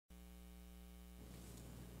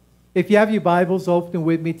If you have your Bibles, open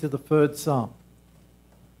with me to the third Psalm.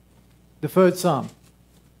 The third Psalm.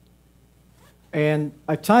 And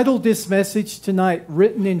I titled this message tonight,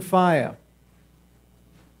 Written in Fire.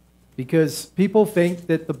 Because people think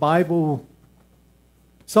that the Bible,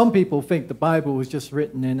 some people think the Bible was just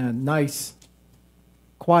written in a nice,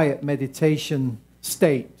 quiet meditation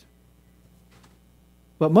state.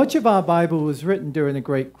 But much of our Bible was written during a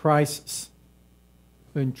great crisis,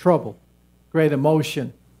 in trouble, great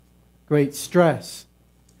emotion, great stress.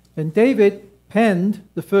 And David penned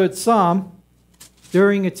the third Psalm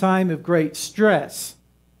during a time of great stress.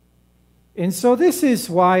 And so this is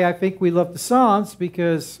why I think we love the Psalms,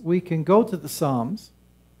 because we can go to the Psalms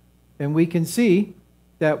and we can see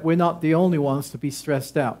that we're not the only ones to be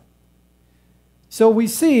stressed out. So we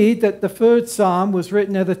see that the third Psalm was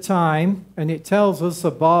written at a time, and it tells us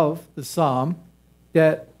above the Psalm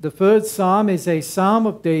that the third Psalm is a Psalm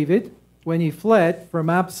of David when he fled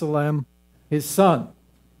from Absalom, his son.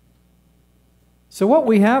 So what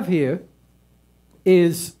we have here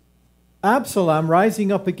is Absalom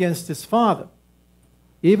rising up against his father,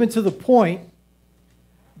 even to the point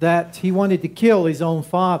that he wanted to kill his own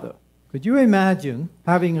father. Could you imagine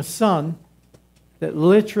having a son that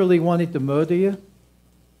literally wanted to murder you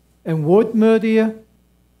and would murder you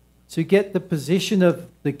to get the position of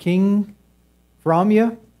the king from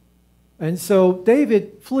you? And so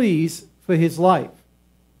David flees for his life.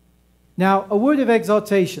 Now, a word of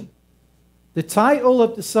exhortation. The title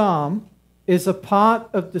of the psalm is a part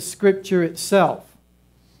of the scripture itself.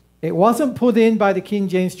 It wasn't put in by the King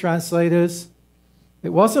James translators. It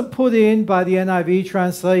wasn't put in by the NIV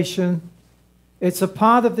translation. It's a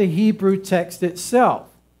part of the Hebrew text itself.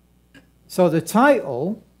 So the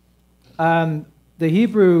title, the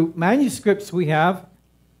Hebrew manuscripts we have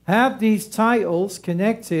these titles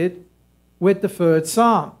connected with the third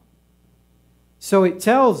psalm. So it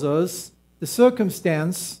tells us the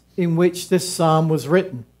circumstance in which this psalm was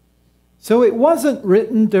written. So it wasn't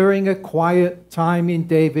written during a quiet time in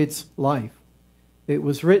David's life. It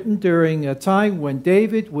was written during a time when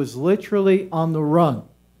David was literally on the run.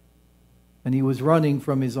 And he was running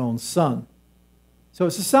from his own son. So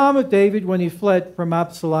it's a psalm of David when he fled from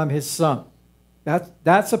Absalom, his son.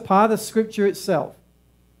 That's a part of Scripture itself.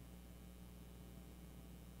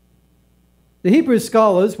 The Hebrew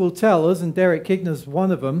scholars will tell us, and Derek Kigner's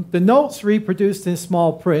one of them, the notes reproduced in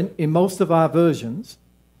small print in most of our versions,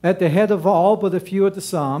 at the head of all but a few of the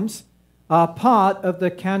Psalms, are part of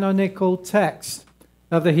the canonical text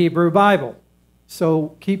of the Hebrew Bible.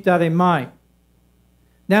 So keep that in mind.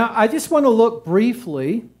 Now, I just want to look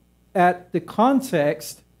briefly at the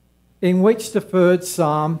context in which the third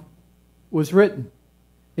Psalm was written.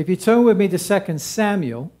 If you turn with me to 2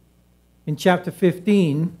 Samuel in chapter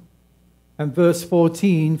 15 and verse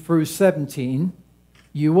 14 through 17,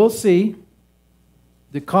 you will see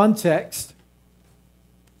the context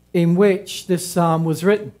in which this psalm was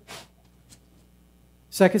written.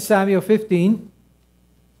 2 Samuel 15,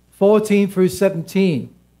 14 through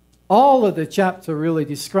 17. All of the chapter really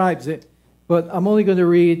describes it, but I'm only going to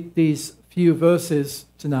read these few verses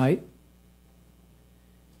tonight.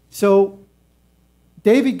 So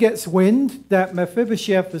David gets wind that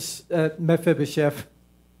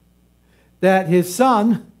that his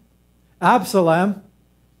son Absalom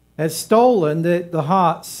has stolen the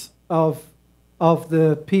hearts of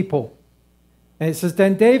the people. And it says,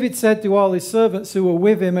 then David said to all his servants who were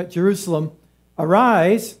with him at Jerusalem,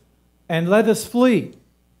 arise and let us flee,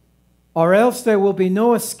 or else there will be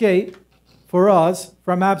no escape for us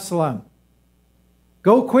from Absalom.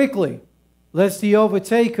 Go quickly, lest he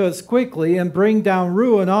overtake us quickly and bring down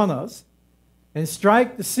ruin on us, and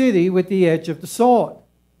strike the city with the edge of the sword.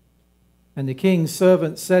 And the king's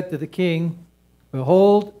servants said to the king,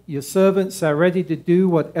 behold, your servants are ready to do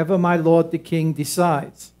whatever my lord the king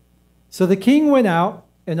decides. So the king went out,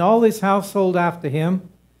 and all his household after him,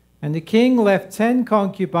 and the king left 10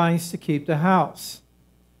 concubines to keep the house.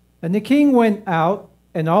 And the king went out,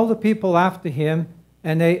 and all the people after him,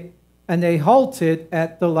 and they halted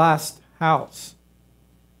at the last house.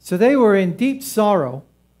 So they were in deep sorrow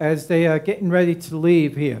as they are getting ready to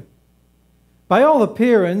leave here. By all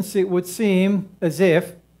appearance, it would seem as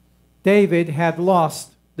if David had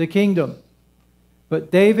lost the kingdom. But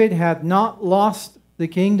David had not lost the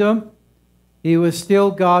kingdom. He was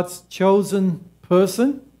still God's chosen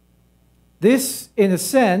person. This, in a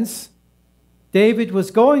sense, David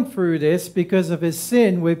was going through this because of his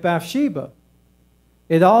sin with Bathsheba.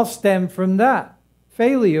 It all stemmed from that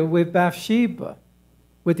failure with Bathsheba,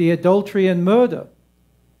 with the adultery and murder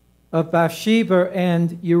of Bathsheba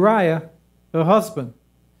and Uriah, her husband.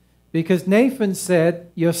 Because Nathan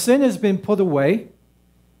said, your sin has been put away,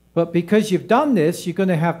 But because you've done this, you're going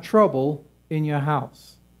to have trouble in your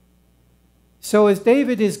house. So as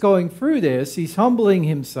David is going through this, he's humbling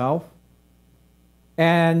himself.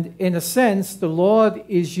 And in a sense, the Lord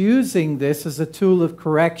is using this as a tool of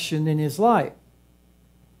correction in his life.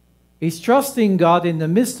 He's trusting God in the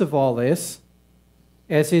midst of all this,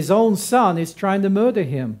 as his own son is trying to murder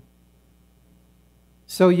him.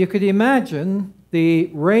 So you could imagine the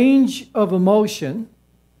range of emotion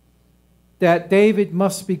that David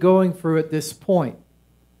must be going through at this point.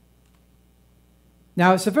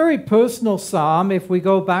 Now, it's a very personal psalm. If we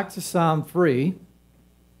go back to Psalm 3,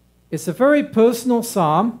 it's a very personal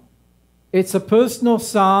psalm. It's a personal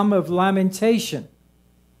psalm of lamentation.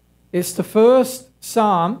 It's the first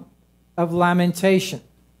psalm of lamentation.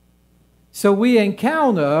 So we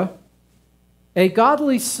encounter a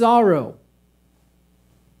godly sorrow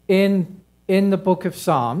in the book of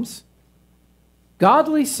Psalms.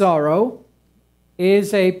 Godly sorrow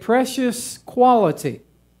is a precious quality.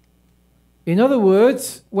 In other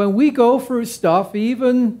words, when we go through stuff,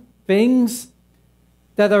 even things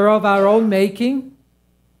that are of our own making,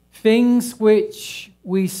 things which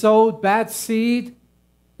we sowed bad seed,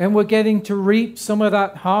 and we're getting to reap some of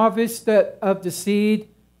that harvest of the seed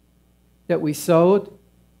that we sowed.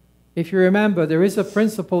 If you remember, there is a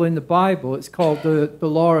principle in the Bible. It's called the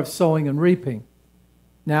law of sowing and reaping.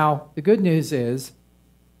 Now, the good news is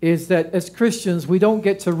that as Christians, we don't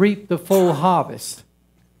get to reap the full harvest.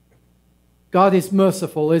 God is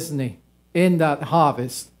merciful, isn't he, in that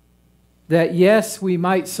harvest? That yes, we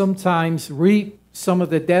might sometimes reap some of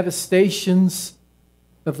the devastations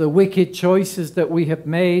of the wicked choices that we have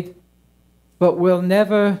made, but we'll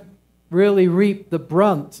never really reap the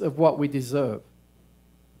brunt of what we deserve.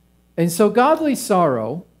 And so godly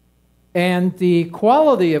sorrow and the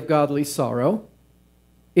quality of godly sorrow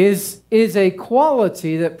is a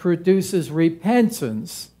quality that produces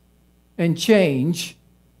repentance and change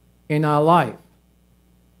in our life.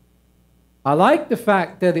 I like the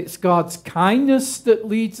fact that it's God's kindness that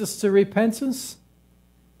leads us to repentance,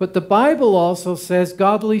 but the Bible also says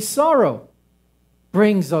godly sorrow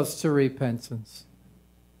brings us to repentance.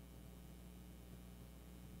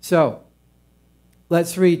 So,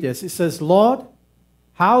 let's read this. It says, Lord,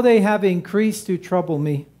 how they have increased to trouble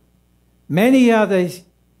me. Many are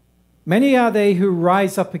they who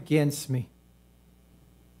rise up against me.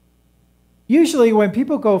 Usually when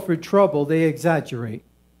people go through trouble, they exaggerate.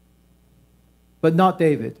 But not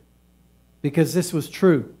David, because this was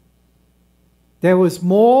true. There was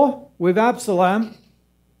more with Absalom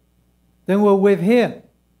than were with him.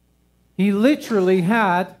 He literally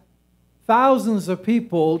had thousands of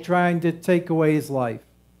people trying to take away his life.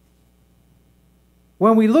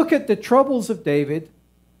 When we look at the troubles of David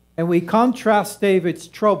and we contrast David's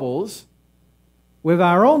troubles with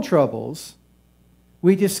our own troubles,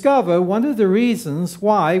 we discover one of the reasons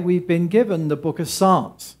why we've been given the book of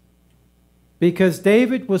Psalms. Because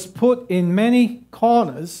David was put in many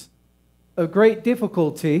corners of great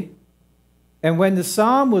difficulty, and when the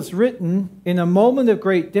psalm was written in a moment of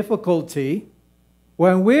great difficulty,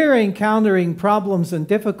 when we're encountering problems and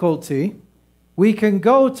difficulty, we can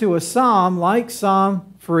go to a psalm like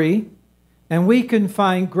Psalm 3, and we can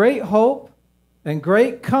find great hope and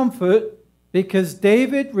great comfort because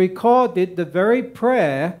David recorded the very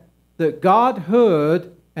prayer that God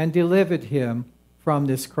heard and delivered him from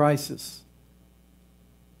this crisis.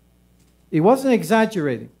 He wasn't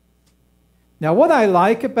exaggerating. Now, what I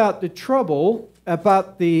like about the trouble,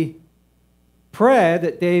 about the prayer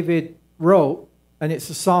that David wrote, and it's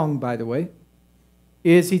a song, by the way,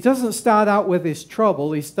 is he doesn't start out with his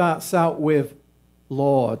trouble. He starts out with,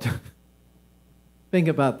 Lord. Think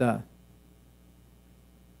about that.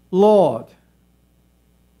 Lord.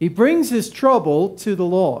 He brings his trouble to the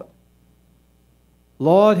Lord.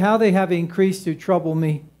 Lord, how they have increased to trouble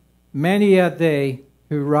me. Many are they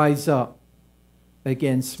who rise up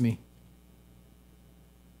against me.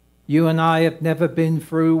 You and I have never been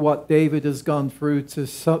through what David has gone through to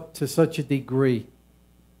such a degree.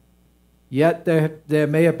 Yet there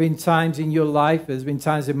may have been times in your life, there's been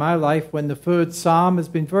times in my life when the third psalm has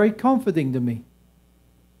been very comforting to me.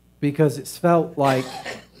 Because it's felt like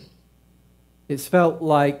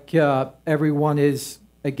everyone is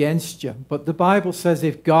against you. But the Bible says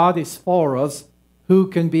if God is for us, who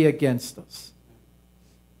can be against us?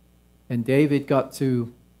 And David got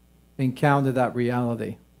to encounter that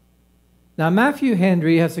reality. Now, Matthew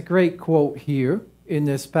Henry has a great quote here in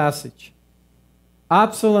this passage.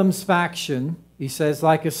 Absalom's faction, he says,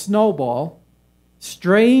 like a snowball,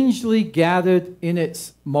 strangely gathered in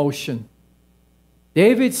its motion.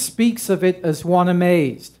 David speaks of it as one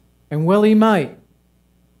amazed, and well he might,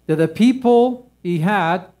 that a people he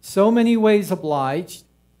had, so many ways obliged,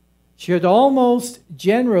 should almost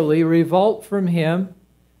generally revolt from him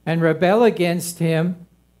and rebel against him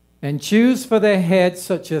and choose for their head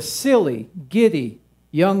such a silly, giddy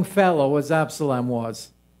young fellow as Absalom was.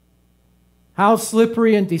 How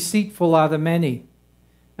slippery and deceitful are the many,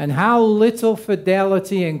 and how little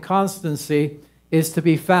fidelity and constancy is to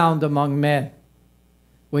be found among men.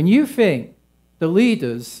 When you think the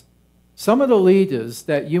leaders, some of the leaders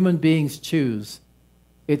that human beings choose,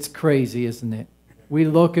 it's crazy, isn't it? We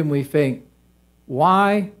look and we think,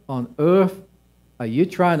 why on earth are you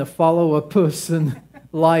trying to follow a person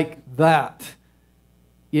like that?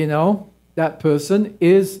 You know, that person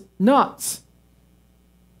is nuts.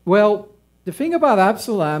 Well, the thing about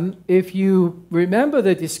Absalom, if you remember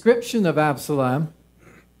the description of Absalom,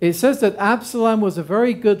 it says that Absalom was a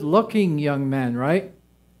very good-looking young man, right?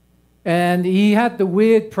 And he had the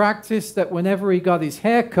weird practice that whenever he got his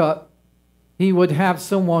hair cut, he would have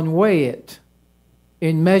someone weigh it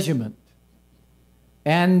in measurement.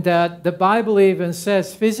 And the Bible even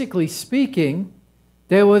says, physically speaking,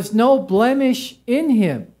 there was no blemish in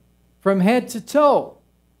him from head to toe.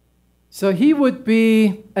 So he would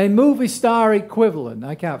be a movie star equivalent.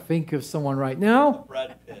 I can't think of someone right now.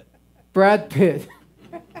 Brad Pitt. Brad Pitt.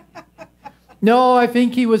 No, I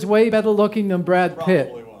think he was way better looking than Brad Pitt.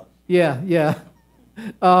 Probably was. Yeah,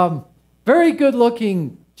 yeah. Very good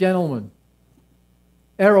looking gentleman.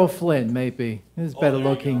 Errol Flynn, maybe. He's a better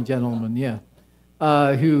looking gentleman, yeah.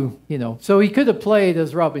 Who, you know, so he could have played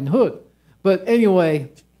as Robin Hood. But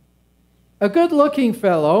anyway, a good looking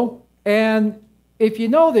fellow. And if you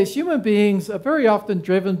know this, human beings are very often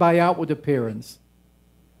driven by outward appearance,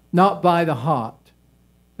 not by the heart.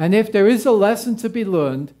 And if there is a lesson to be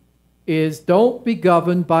learned, is don't be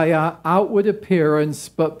governed by our outward appearance,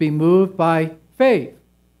 but be moved by faith.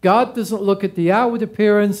 God doesn't look at the outward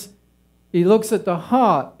appearance, he looks at the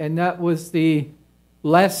heart. And that was the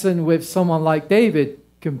lesson with someone like David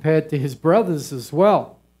compared to his brothers as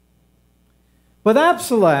well. But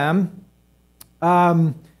Absalom,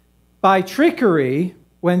 by trickery,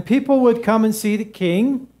 when people would come and see the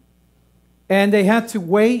king, and they had to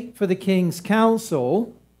wait for the king's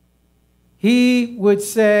counsel, he would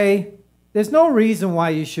say, there's no reason why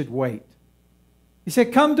you should wait. He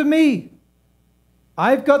said, come to me.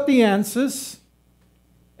 I've got the answers.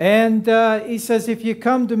 And he says, if you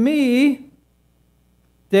come to me,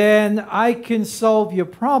 then I can solve your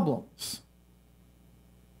problems.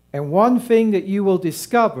 And one thing that you will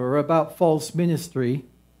discover about false ministry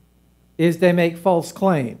is they make false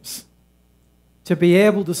claims to be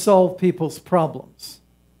able to solve people's problems.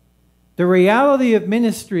 The reality of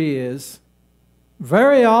ministry is,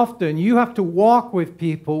 very often you have to walk with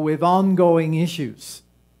people with ongoing issues.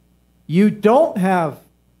 You don't have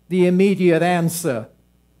the immediate answer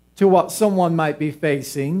to what someone might be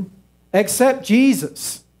facing, except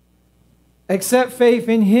Jesus, except faith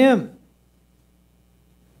in him.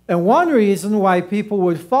 And one reason why people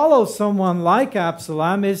would follow someone like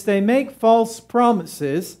Absalom is they make false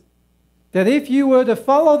promises that if you were to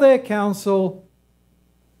follow their counsel,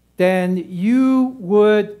 then you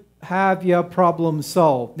would have your problem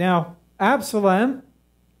solved. Now, Absalom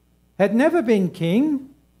had never been king.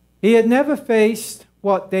 He had never faced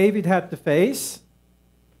what David had to face.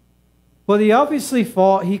 But he obviously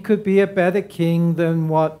thought he could be a better king than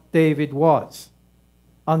what David was,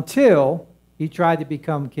 until he tried to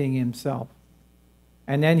become king himself.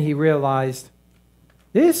 And then he realized,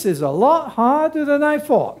 this is a lot harder than I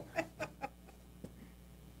thought.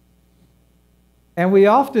 And we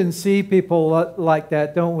often see people like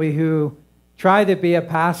that, don't we, who try to be a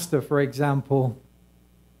pastor, for example,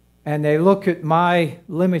 and they look at my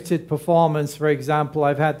limited performance, for example,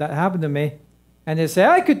 I've had that happen to me, and they say,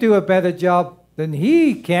 I could do a better job than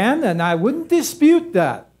he can, and I wouldn't dispute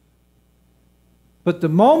that. But the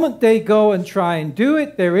moment they go and try and do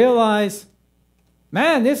it, they realize,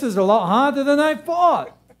 man, this is a lot harder than I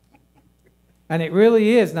thought. And it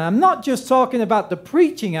really is. Now, I'm not just talking about the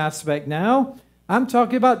preaching aspect now. I'm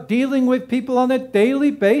talking about dealing with people on a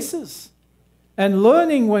daily basis and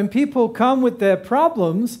learning when people come with their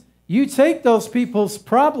problems, you take those people's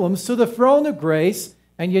problems to the throne of grace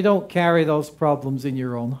and you don't carry those problems in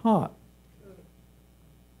your own heart.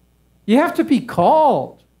 You have to be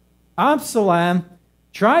called. Absalom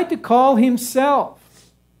tried to call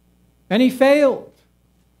himself and he failed.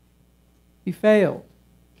 He failed.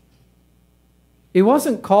 He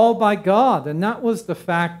wasn't called by God, and that was the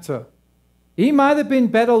factor. He might have been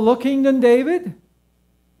better looking than David.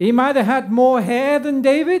 He might have had more hair than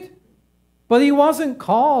David, but he wasn't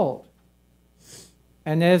called.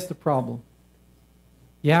 And there's the problem.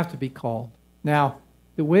 You have to be called. Now,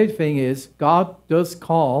 the weird thing is God does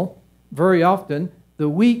call very often the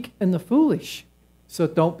weak and the foolish. So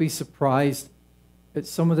don't be surprised at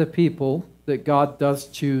some of the people that God does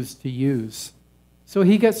choose to use. So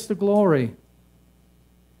he gets the glory.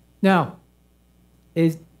 Now,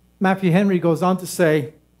 Matthew Henry goes on to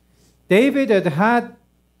say, David had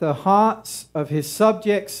the hearts of his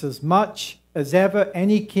subjects as much as ever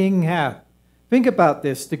any king had. Think about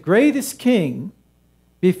this. The greatest king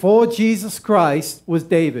before Jesus Christ was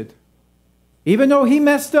David. Even though he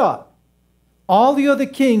messed up, all the other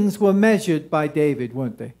kings were measured by David,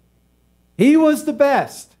 weren't they? He was the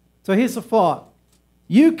best. So here's a thought.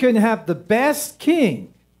 You can have the best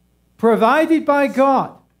king provided by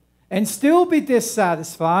God and still be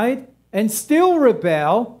dissatisfied and still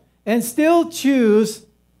rebel and still choose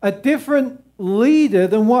a different leader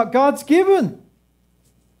than what God's given.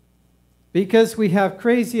 Because we have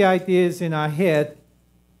crazy ideas in our head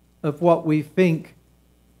of what we think,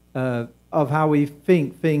 of how we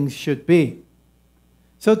think things should be.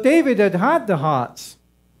 So David had the hearts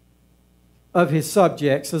of his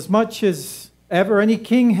subjects as much as ever any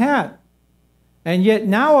king had. And yet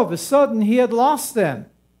now all of a sudden he had lost them.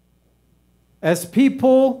 As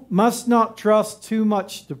people must not trust too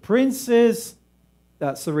much to princes,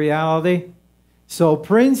 that's the reality. So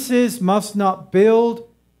princes must not build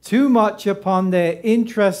too much upon their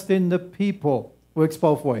interest in the people. Works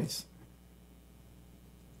both ways.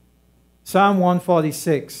 Psalm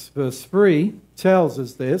 146 verse 3 tells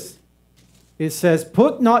us this. It says,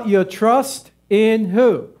 put not your trust in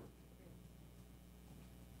who?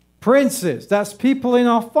 Princes. That's people in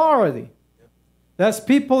authority. That's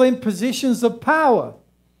people in positions of power.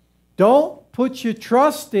 Don't put your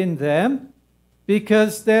trust in them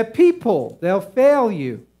because they're people. They'll fail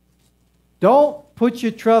you. Don't put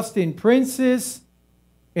your trust in princes,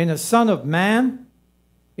 in a son of man,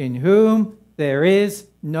 in whom there is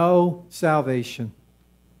no salvation.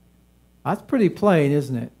 That's pretty plain,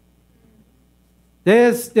 isn't it?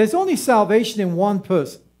 There's only salvation in one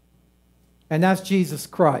person, and that's Jesus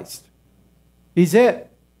Christ. He's it.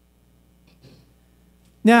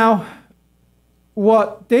 Now,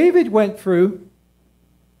 what David went through,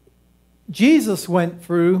 Jesus went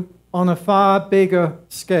through on a far bigger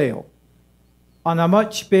scale, on a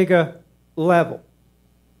much bigger level.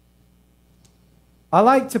 I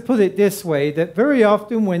like to put it this way, that very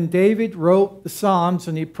often when David wrote the Psalms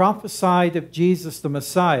and he prophesied of Jesus the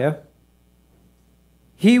Messiah,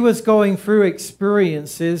 he was going through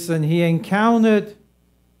experiences and he encountered,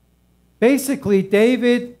 basically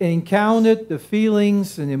David encountered the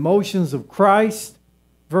feelings and emotions of Christ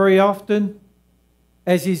very often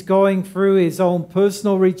as he's going through his own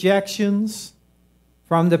personal rejections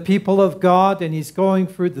from the people of God, and he's going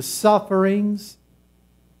through the sufferings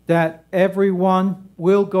that everyone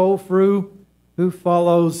will go through who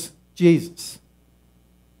follows Jesus.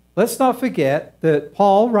 Let's not forget that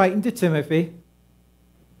Paul, writing to Timothy,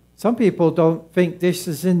 some people don't think this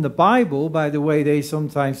is in the Bible by the way they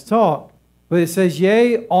sometimes talk, but it says,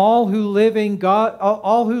 yea, all who live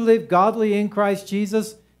godly in Christ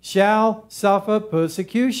Jesus shall suffer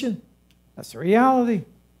persecution. That's the reality.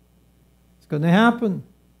 It's going to happen.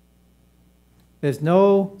 There's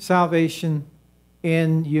no salvation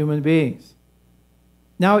in human beings.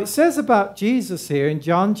 Now it says about Jesus here in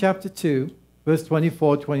John chapter 2, verse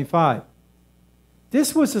 24-25.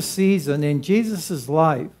 This was a season in Jesus'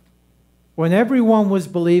 life when everyone was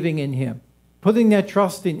believing in him, putting their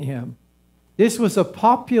trust in him. This was a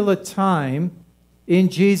popular time in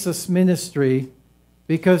Jesus' ministry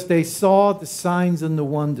because they saw the signs and the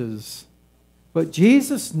wonders. But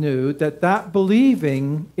Jesus knew that that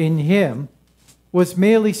believing in him was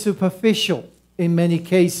merely superficial in many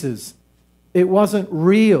cases. It wasn't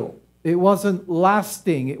real. It wasn't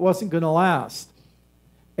lasting. It wasn't going to last.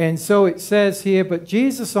 And so it says here, but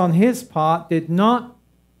Jesus on his part did not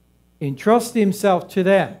entrust himself to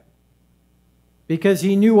them because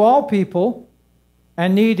he knew all people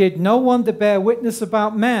and needed no one to bear witness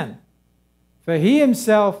about man, for he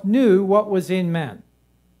himself knew what was in man.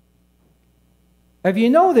 Have you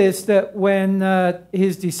noticed that when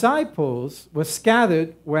his disciples were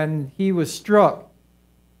scattered when he was struck,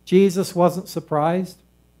 Jesus wasn't surprised?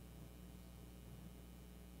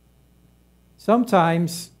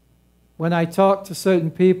 Sometimes when I talk to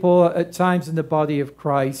certain people at times in the body of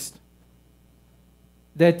Christ,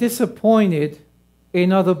 they're disappointed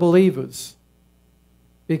in other believers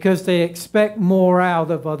because they expect more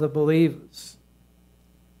out of other believers.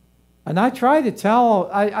 And I try to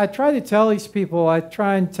tell these people, I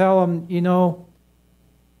try and tell them, you know,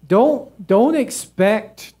 don't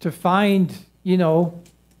expect to find, you know,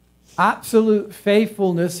 absolute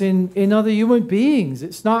faithfulness in other human beings.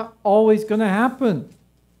 It's not always going to happen.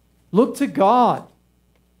 Look to God.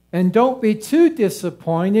 And don't be too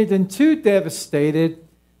disappointed and too devastated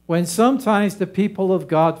when sometimes the people of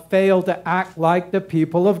God fail to act like the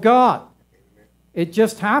people of God. It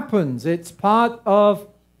just happens. It's part of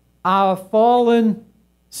our fallen,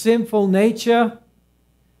 sinful nature.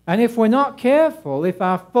 And if we're not careful, if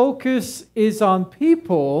our focus is on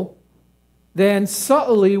people, then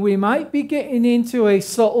subtly we might be getting into a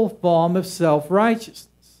subtle form of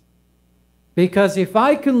self-righteousness. Because if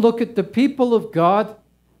I can look at the people of God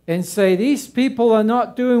and say, these people are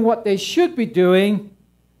not doing what they should be doing,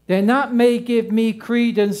 then that may give me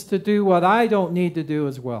credence to do what I don't need to do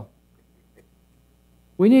as well.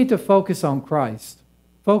 We need to focus on Christ.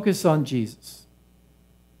 Focus on Jesus.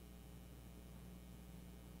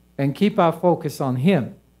 And keep our focus on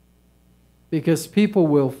Him. Because people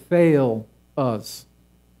will fail us.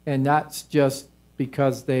 And that's just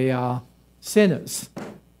because they are sinners.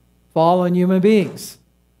 Fallen human beings.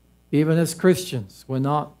 Even as Christians, we're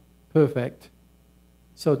not perfect.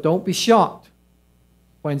 So don't be shocked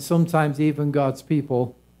when sometimes even God's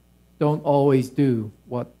people don't always do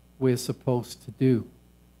what we're supposed to do.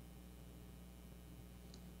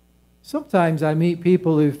 Sometimes I meet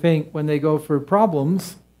people who think when they go through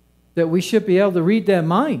problems that we should be able to read their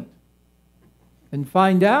mind and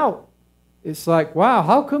find out. It's like, wow,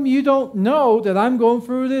 how come you don't know that I'm going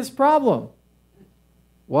through this problem?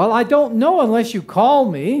 Well, I don't know unless you call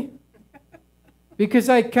me, because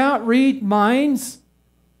I can't read minds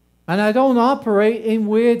and I don't operate in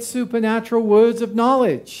weird supernatural words of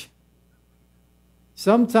knowledge.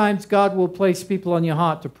 Sometimes God will place people on your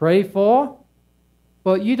heart to pray for,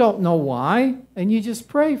 but you don't know why, and you just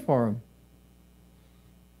pray for them.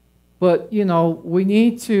 But, you know, we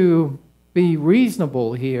need to be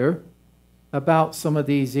reasonable here about some of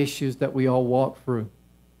these issues that we all walk through.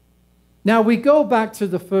 Now, we go back to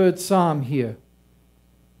the 3rd Psalm here.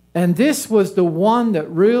 And this was the one that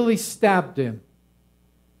really stabbed him.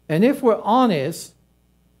 And if we're honest,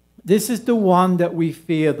 this is the one that we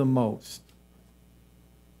fear the most.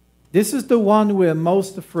 This is the one we're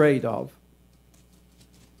most afraid of.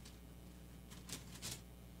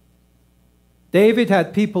 David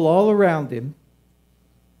had people all around him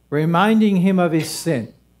reminding him of his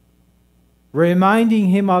sin, reminding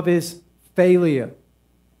him of his failure.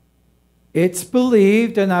 It's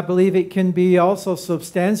believed, and I believe it can be also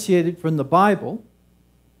substantiated from the Bible,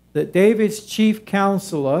 that David's chief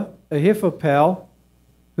counselor, Ahithophel,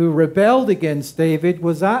 who rebelled against David,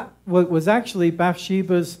 was actually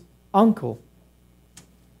Bathsheba's uncle.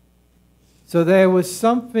 So there was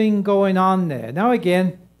something going on there. Now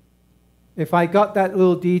again, if I got that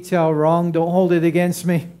little detail wrong, don't hold it against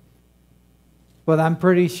me. But I'm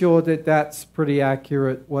pretty sure that that's pretty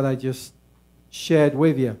accurate, what I just shared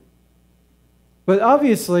with you. But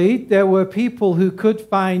obviously, there were people who could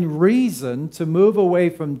find reason to move away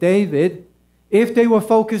from David if they were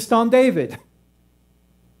focused on David.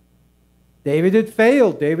 David had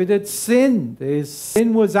failed. David had sinned. His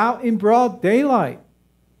sin was out in broad daylight.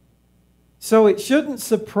 So it shouldn't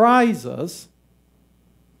surprise us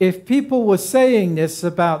if people were saying this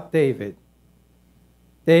about David.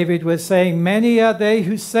 David was saying, "Many are they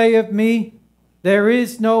who say of me, there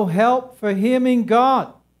is no help for him in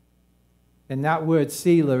God." And that word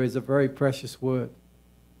Selah is a very precious word.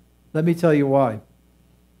 Let me tell you why.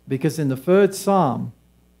 Because in the 3rd Psalm,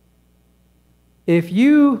 if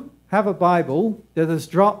you have a Bible that has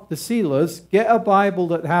dropped the Selahs, get a Bible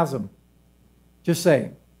that has them. Just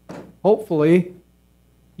saying. Hopefully,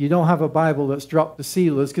 you don't have a Bible that's dropped the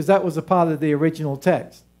Selahs, because that was a part of the original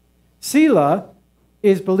text. Selah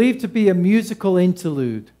is believed to be a musical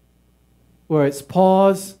interlude, where it's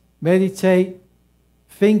pause, meditate,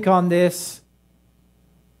 think on this.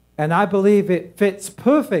 And I believe it fits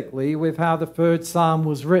perfectly with how the 3rd Psalm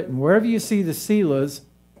was written. Wherever you see the Selahs,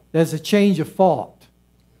 there's a change of thought.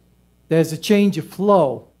 There's a change of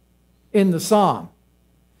flow in the psalm.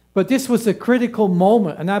 But this was a critical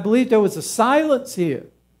moment, and I believe there was a silence here.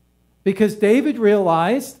 Because David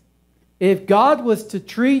realized if God was to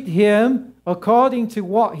treat him according to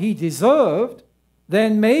what he deserved,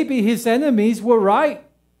 then maybe his enemies were right.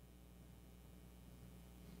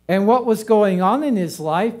 And what was going on in his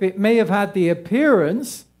life, it may have had the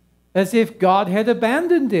appearance as if God had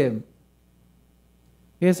abandoned him.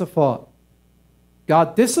 Here's a thought.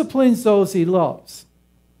 God disciplines those he loves,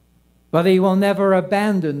 but he will never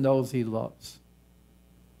abandon those he loves.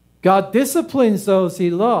 God disciplines those he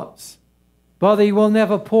loves, but he will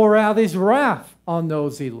never pour out his wrath on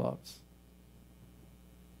those he loves.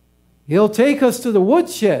 He'll take us to the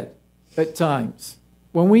woodshed at times,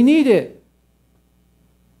 when we need it.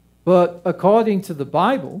 But according to the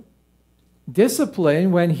Bible,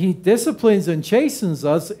 discipline, when he disciplines and chastens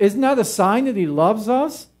us, isn't that a sign that he loves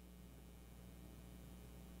us?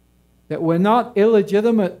 That we're not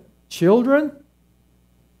illegitimate children?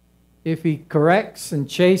 If he corrects and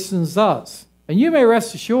chastens us. And you may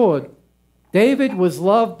rest assured, David was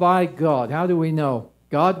loved by God. How do we know?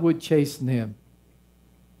 God would chasten him.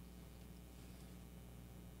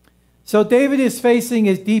 So David is facing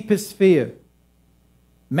his deepest fear.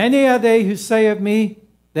 Many are they who say of me,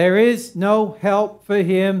 there is no help for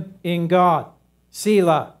him in God.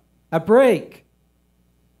 Selah, a break.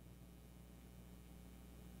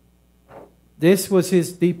 This was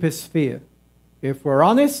his deepest fear. If we're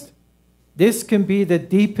honest, this can be the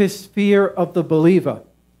deepest fear of the believer.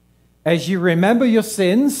 As you remember your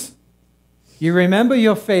sins, you remember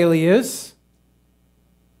your failures,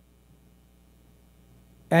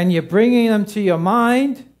 and you're bringing them to your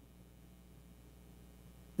mind,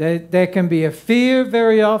 there can be a fear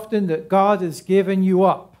very often that God has given you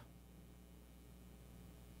up.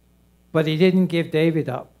 But he didn't give David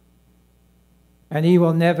up. And he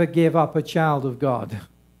will never give up a child of God.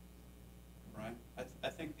 Right. I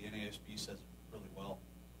think the NASB says it really well.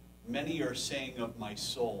 Many are saying of my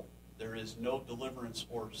soul, there is no deliverance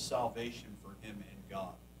or salvation for him in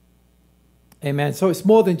God. Amen. So it's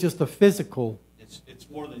more than just a physical. It's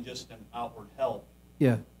more than just an outward help.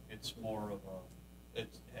 Yeah. It's more of a...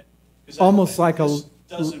 It's almost like this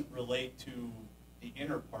doesn't relate to the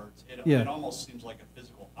inner parts. It almost seems like a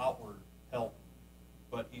physical outward help.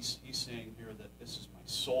 But he's saying here that this is my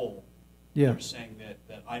soul. Yeah. They're saying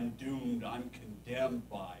that I'm doomed, I'm condemned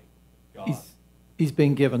by God. He's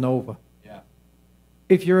been given over. Yeah.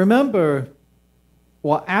 If you remember,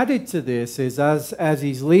 what added to this is as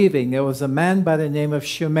he's leaving, there was a man by the name of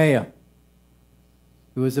Shemaiah,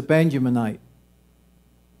 who was a Benjaminite.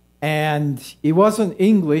 And he wasn't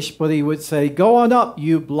English, but he would say, go on up,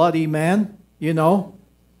 you bloody man, you know.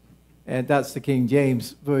 And that's the King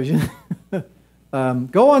James version.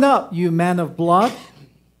 Go on up, you man of blood.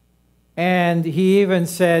 And he even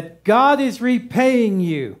said, God is repaying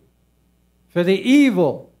you for the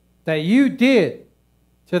evil that you did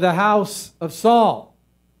to the house of Saul.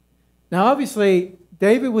 Now, obviously,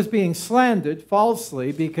 David was being slandered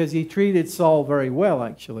falsely because he treated Saul very well,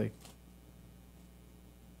 actually.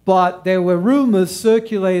 But there were rumors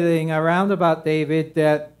circulating around about David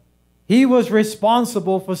that he was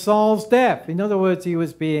responsible for Saul's death. In other words, he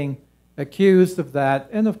was being accused of that.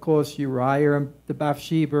 And of course, Uriah and the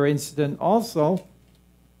Bathsheba incident also.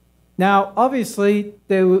 Now, obviously,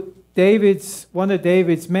 one of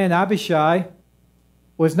David's men, Abishai,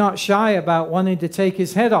 was not shy about wanting to take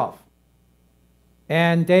his head off.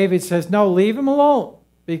 And David says, no, leave him alone,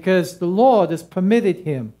 because the Lord has permitted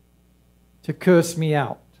him to curse me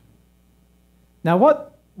out. Now,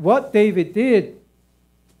 what David did,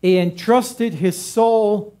 he entrusted his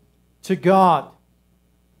soul to God.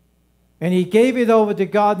 And he gave it over to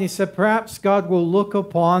God, and he said, perhaps God will look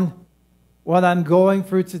upon what I'm going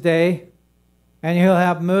through today, and he'll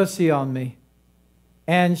have mercy on me.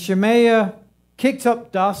 And Shemaiah kicked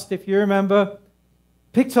up dust, if you remember,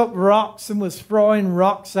 picked up rocks and was throwing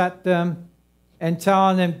rocks at them and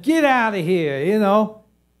telling them, get out of here, you know.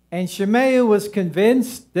 And Shemaiah was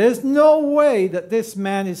convinced there's no way that this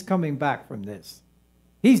man is coming back from this.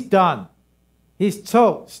 He's done. He's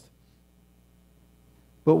toast.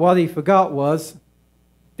 But what he forgot was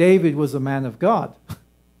David was a man of God.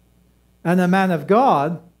 And a man of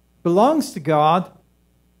God belongs to God,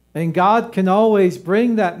 and God can always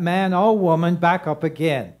bring that man or woman back up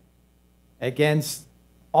again against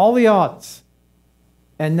all the odds.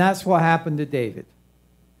 And that's what happened to David.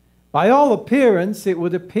 By all appearance, it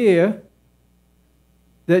would appear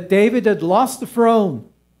that David had lost the throne.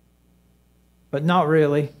 But not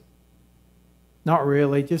really. Not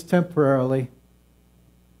really, just temporarily.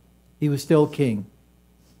 He was still king.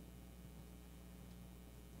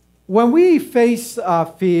 When we face our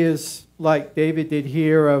fears, like David did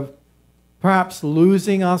here, of perhaps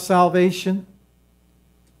losing our salvation,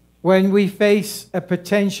 when we face a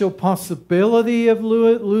potential possibility of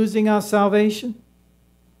losing our salvation,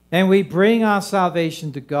 and we bring our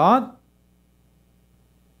salvation to God,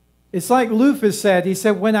 it's like Luther said. He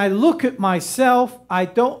said, when I look at myself, I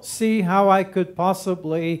don't see how I could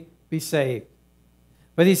possibly be saved.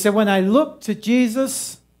 But he said, when I look to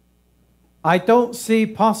Jesus, I don't see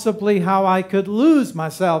possibly how I could lose my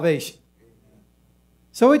salvation.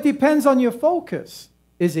 So it depends on your focus.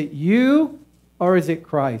 Is it you or is it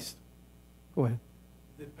Christ? Go ahead.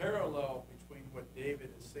 The parallel between what David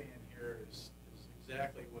is saying here is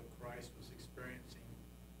exactly what Christ was experiencing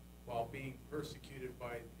while being persecuted by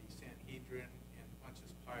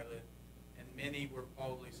many were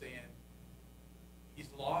probably saying, he's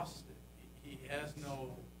lost it. He has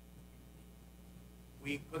no,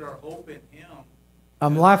 we put our hope in him.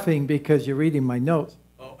 I'm laughing because you're reading my notes.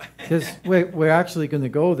 Oh. Because we're actually going to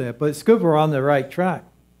go there. But it's good we're on the right track.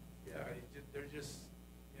 Yeah, they're just,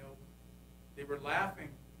 you know, they were laughing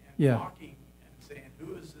and Yeah. mocking and saying,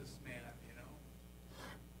 who is this man, you know?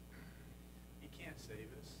 He can't save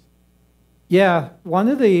us. Yeah, one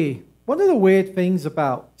of the weird things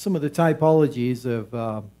about some of the typologies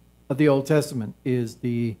of the Old Testament is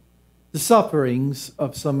the sufferings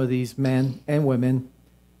of some of these men and women.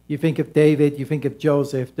 You think of David, you think of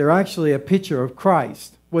Joseph. They're actually a picture of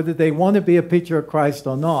Christ, whether they want to be a picture of Christ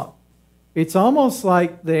or not. It's almost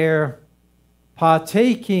like they're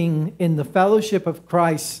partaking in the fellowship of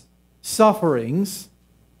Christ's sufferings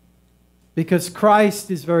because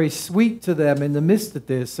Christ is very sweet to them in the midst of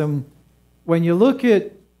this. And when you look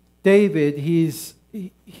at David, he's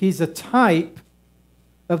a type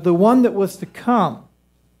of the one that was to come.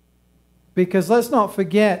 Because let's not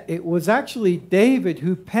forget, it was actually David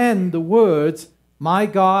who penned the words, my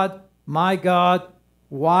God,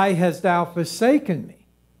 why hast thou forsaken me?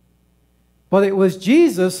 But it was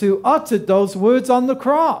Jesus who uttered those words on the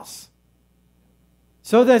cross.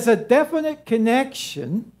 So there's a definite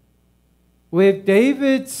connection with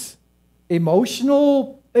David's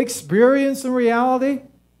emotional experience and reality.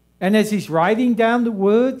 And as he's writing down the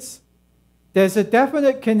words, there's a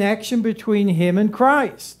definite connection between him and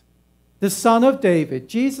Christ, the Son of David,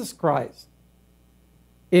 Jesus Christ,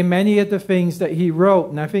 in many of the things that he wrote.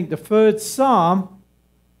 And I think the third Psalm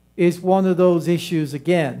is one of those issues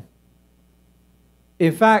again.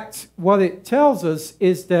 In fact, what it tells us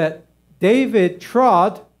is that David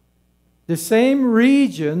trod the same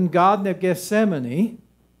region, Garden of Gethsemane,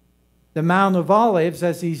 the Mount of Olives,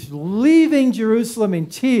 as he's leaving Jerusalem in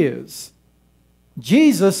tears.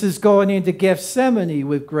 Jesus is going into Gethsemane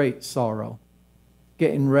with great sorrow,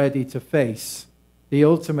 getting ready to face the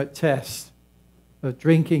ultimate test of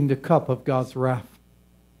drinking the cup of God's wrath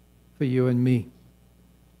for you and me.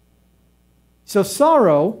 So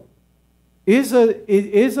sorrow is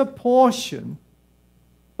a portion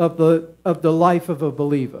of the life of a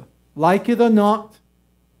believer. Like it or not,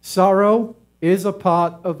 sorrow is a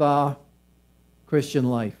part of our Christian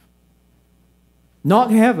life.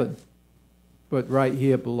 Not heaven, but right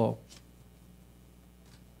here below.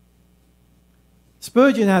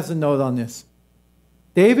 Spurgeon has a note on this.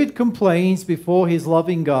 David complains before his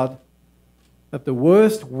loving God of the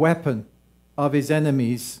worst weapon of his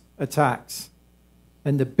enemies' attacks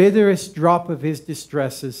and the bitterest drop of his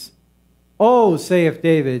distresses. Oh, saith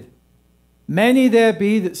David, many there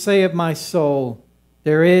be that say of my soul,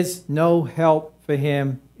 there is no help for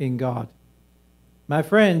him in God. My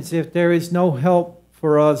friends, if there is no help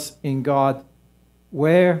for us in God,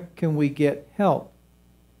 where can we get help?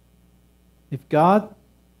 If God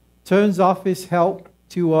turns off his help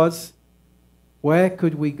to us, where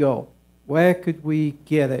could we go? Where could we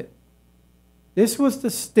get it? This was the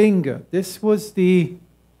stinger. This was the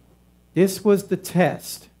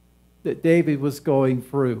test that David was going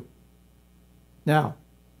through. Now,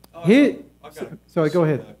 sorry, go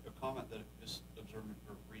ahead. A comment that I just observed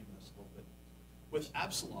or reading this a little bit. With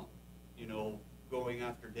Absalom, going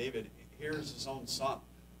after David, here's his own son.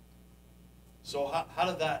 So how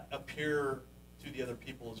did that appear to the other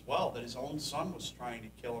people as well, that his own son was trying to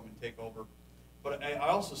kill him and take over? But I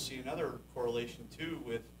also see another correlation too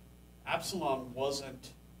with Absalom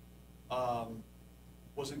wasn't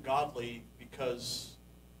godly because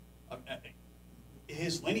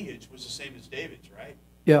his lineage was the same as David's, right?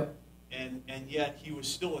 Yeah. And yet he was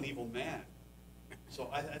still an evil man. So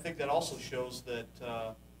I think that also shows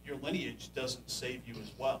that your lineage doesn't save you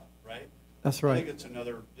as well, right? That's right. I think it's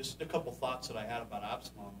just a couple thoughts that I had about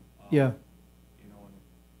Absalom. Yeah.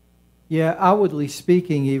 Yeah, outwardly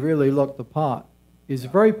speaking, he really looked the part. He's a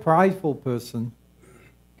very prideful person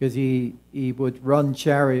because he would run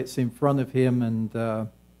chariots in front of him, and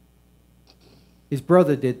his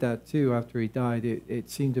brother did that too after he died. It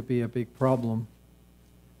seemed to be a big problem.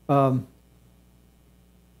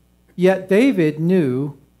 Yet David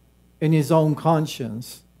knew in his own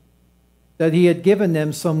conscience that he had given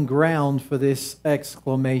them some ground for this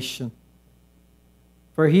exclamation.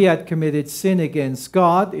 For he had committed sin against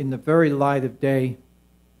God in the very light of day.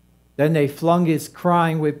 Then they flung his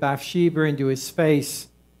crime with Bathsheba into his face,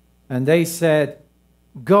 and they said,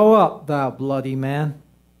 Go up, thou bloody man.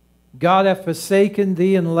 God hath forsaken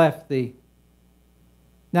thee and left thee.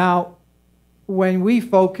 Now, when we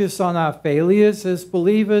focus on our failures as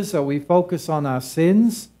believers, or we focus on our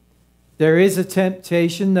sins, there is a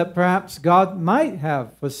temptation that perhaps God might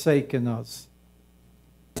have forsaken us.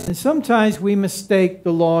 And sometimes we mistake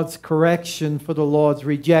the Lord's correction for the Lord's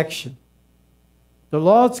rejection. The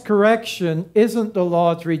Lord's correction isn't the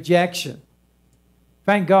Lord's rejection.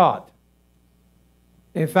 Thank God.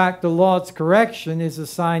 In fact, the Lord's correction is a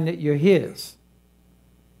sign that you're His.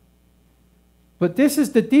 But this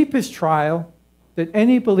is the deepest trial that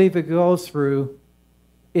any believer goes through,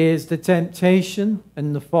 is the temptation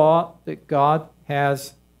and the thought that God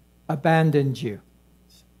has abandoned you.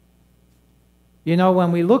 You know,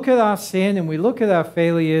 when we look at our sin and we look at our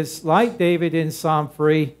failures, like David in Psalm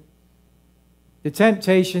 3, the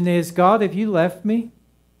temptation is, God, have you left me?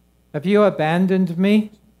 Have you abandoned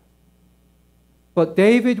me? But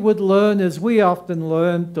David would learn, as we often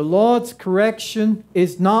learn, the Lord's correction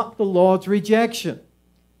is not the Lord's rejection.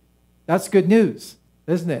 That's good news,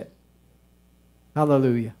 isn't it?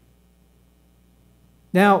 Hallelujah.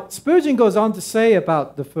 Now, Spurgeon goes on to say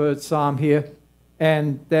about the third psalm here,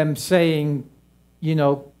 and them saying, you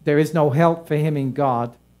know, there is no help for him in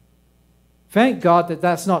God. Thank God that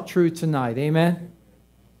that's not true tonight. Amen?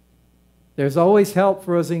 There's always help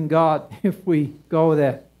for us in God if we go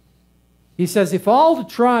there. He says, if all the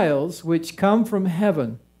trials which come from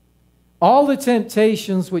heaven, all the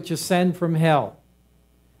temptations which ascend from hell,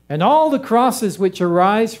 and all the crosses which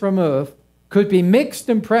arise from earth could be mixed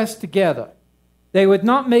and pressed together, they would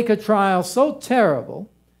not make a trial so terrible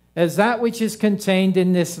as that which is contained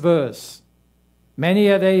in this verse. Many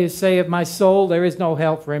are they who say of my soul, there is no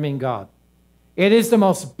help for him in God. It is the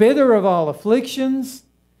most bitter of all afflictions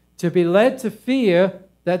to be led to fear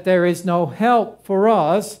that there is no help for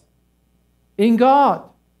us in God.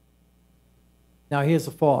 Now here's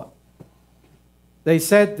a thought. They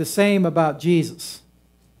said the same about Jesus.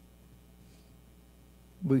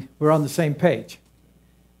 We're on the same page.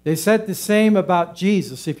 They said the same about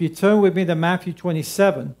Jesus. If you turn with me to Matthew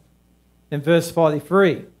 27 and verse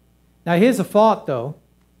 43. Now here's a thought though.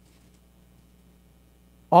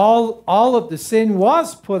 All of the sin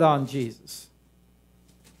was put on Jesus.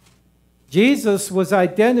 Jesus was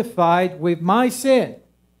identified with my sin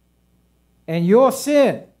and your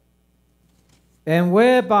sin. And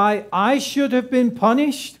whereby I should have been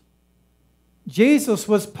punished, Jesus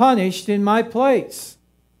was punished in my place.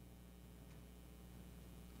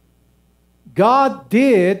 God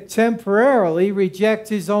did temporarily reject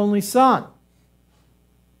his only son.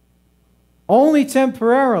 Only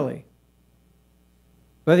temporarily.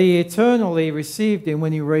 But he eternally received him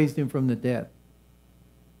when he raised him from the dead.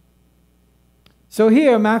 So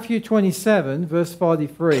here, Matthew 27, verse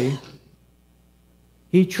 43,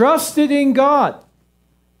 he trusted in God.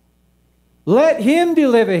 Let him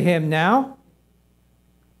deliver him now,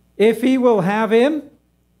 if he will have him.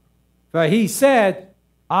 For he said,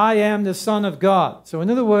 I am the Son of God. So in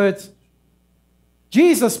other words,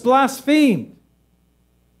 Jesus blasphemed.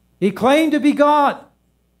 He claimed to be God.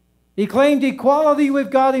 He claimed equality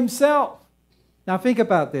with God himself. Now think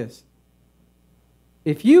about this.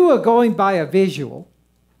 If you were going by a visual,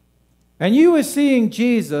 and you were seeing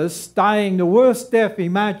Jesus dying the worst death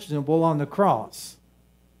imaginable on the cross,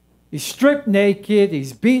 he's stripped naked,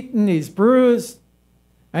 he's beaten, he's bruised,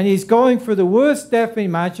 and he's going for the worst death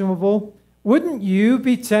imaginable, wouldn't you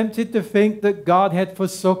be tempted to think that God had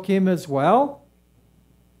forsook him as well?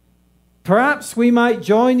 Perhaps we might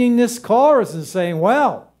join in this chorus and saying,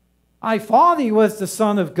 well, I thought he was the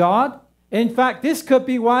Son of God. In fact, this could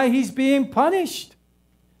be why he's being punished.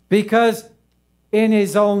 Because in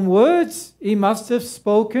his own words, he must have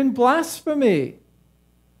spoken blasphemy.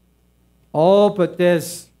 Oh, but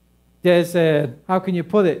there's a, how can you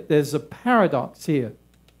put it? There's a paradox here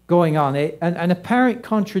going on, an apparent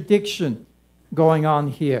contradiction going on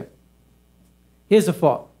here. Here's a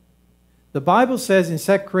thought. The Bible says in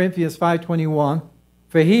 2 Corinthians 5:21,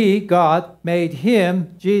 for he, God, made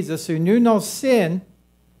him, Jesus, who knew no sin,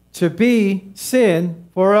 to be sin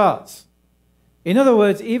for us. In other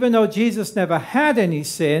words, even though Jesus never had any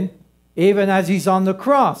sin, even as he's on the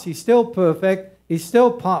cross, he's still perfect, he's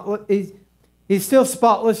still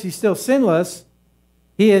spotless, he's still sinless,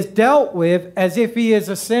 he is dealt with as if he is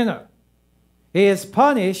a sinner. He is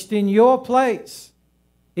punished in your place.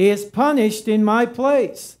 He is punished in my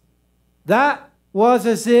place. That was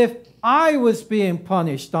as if I was being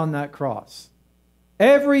punished on that cross.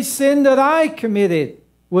 Every sin that I committed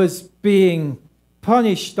was being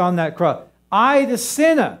punished on that cross. I, the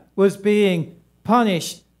sinner, was being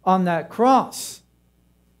punished on that cross.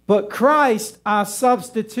 But Christ, our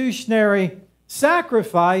substitutionary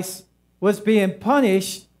sacrifice, was being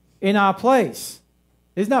punished in our place.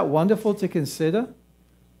 Isn't that wonderful to consider?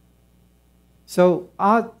 So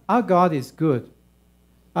our God is good.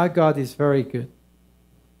 Our God is very good.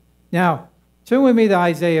 Now, turn with me to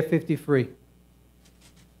Isaiah 53.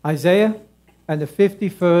 Isaiah and the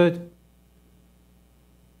 53rd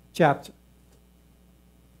chapter.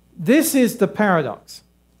 This is the paradox.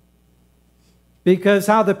 Because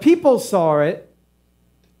how the people saw it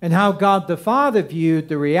and how God the Father viewed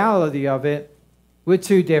the reality of it were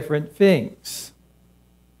two different things.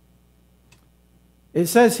 It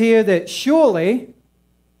says here that surely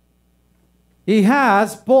he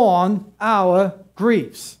has borne our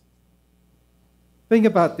griefs. Think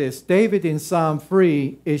about this. David in Psalm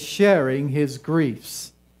 3 is sharing his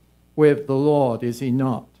griefs with the Lord, is he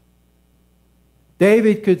not?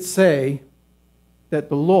 David could say that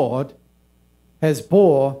the Lord has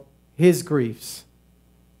bore his griefs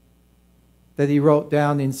that he wrote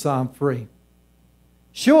down in Psalm 3.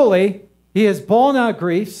 Surely he has borne our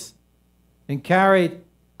griefs and carried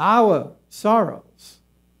our sorrows.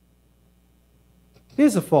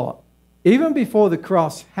 Here's a thought. Even before the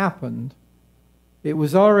cross happened, it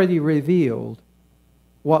was already revealed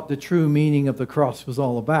what the true meaning of the cross was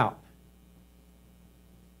all about.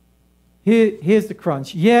 Here's the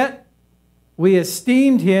crunch. Yet we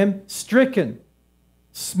esteemed him stricken,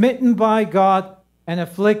 smitten by God, and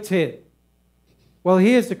afflicted. Well,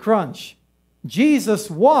 here's the crunch.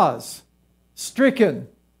 Jesus was stricken,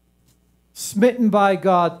 smitten by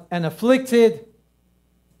God, and afflicted,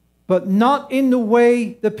 but not in the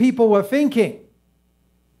way the people were thinking.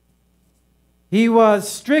 He was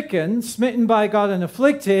stricken, smitten by God, and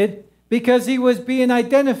afflicted because he was being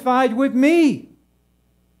identified with me.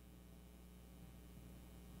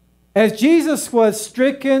 As Jesus was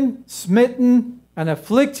stricken, smitten, and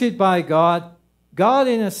afflicted by God, God,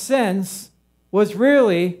 in a sense, was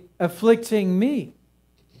really afflicting me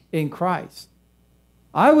in Christ.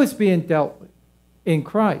 I was being dealt with in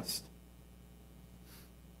Christ.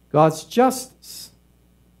 God's justice.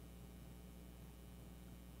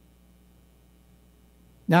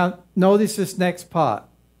 Now, notice this next part.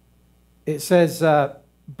 It says,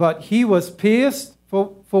 but he was pierced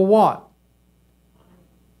for what?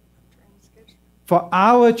 For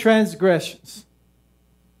our transgressions.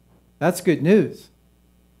 That's good news.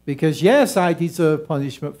 Because yes, I deserve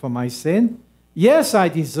punishment for my sin. Yes, I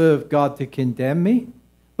deserve God to condemn me.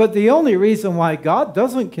 But the only reason why God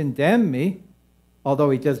doesn't condemn me, although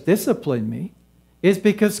he does discipline me, is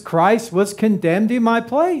because Christ was condemned in my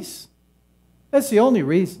place. That's the only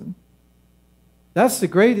reason. That's the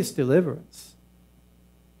greatest deliverance.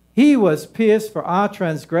 He was pierced for our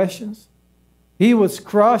transgressions. He was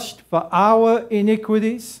crushed for our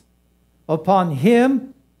iniquities. Upon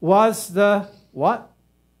him was the what?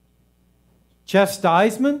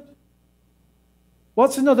 Chastisement.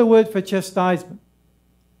 What's another word for chastisement?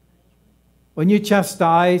 When you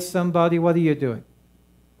chastise somebody, what are you doing?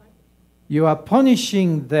 You are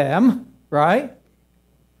punishing them, right?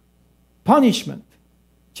 Punishment.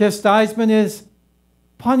 Chastisement is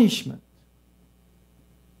punishment.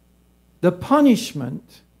 The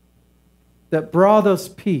punishment that brought us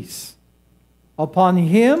peace. Upon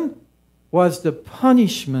him was the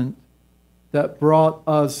punishment that brought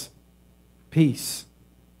us peace.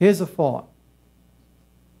 Here's a thought.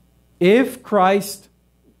 If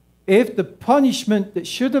the punishment that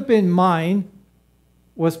should have been mine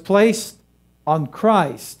was placed on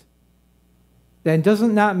Christ, then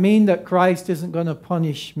doesn't that mean that Christ isn't going to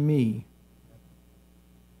punish me?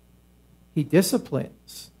 He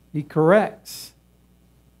disciplines, he corrects,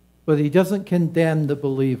 but he doesn't condemn the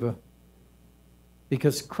believer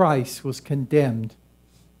because Christ was condemned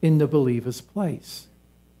in the believer's place.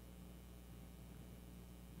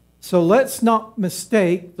 So let's not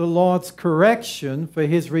mistake the Lord's correction for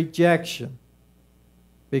his rejection,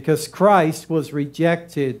 because Christ was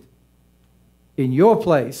rejected in your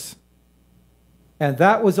place, and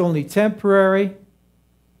that was only temporary,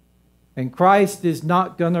 and Christ is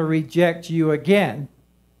not going to reject you again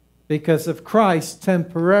because of Christ's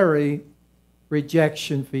temporary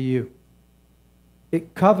rejection for you.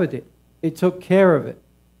 It covered it. It took care of it.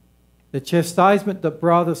 The chastisement that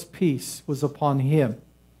brought us peace was upon him.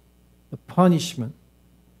 The punishment.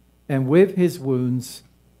 And with his wounds,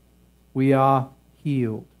 we are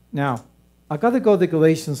healed. Now, I've got to go to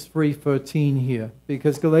Galatians 3:13 here,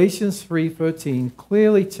 because Galatians 3:13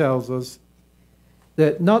 clearly tells us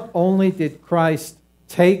that not only did Christ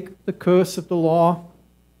take the curse of the law,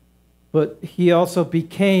 but he also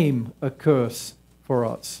became a curse for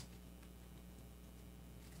us.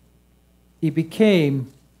 He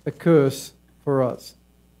became a curse for us.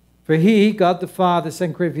 For he, God the Father,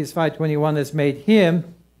 2 Corinthians 5:21, has made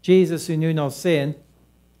him, Jesus who knew no sin,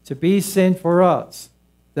 to be sin for us,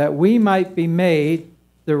 that we might be made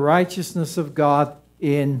the righteousness of God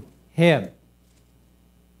in him.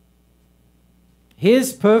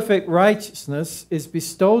 His perfect righteousness is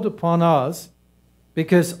bestowed upon us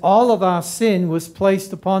because all of our sin was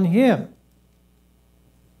placed upon him.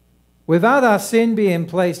 Without our sin being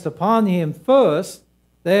placed upon him first,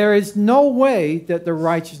 there is no way that the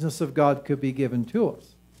righteousness of God could be given to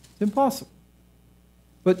us. It's impossible.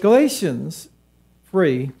 But Galatians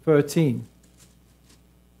 3:13.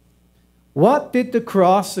 What did the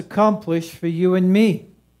cross accomplish for you and me?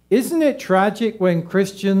 Isn't it tragic when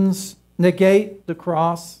Christians negate the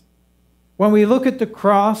cross? When we look at the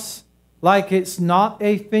cross like it's not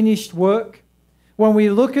a finished work? When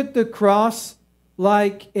we look at the cross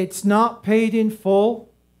like it's not paid in full?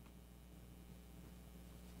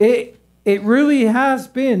 It really has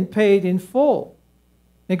been paid in full.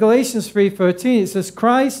 In Galatians 3:13 it says,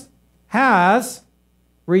 Christ has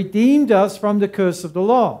redeemed us from the curse of the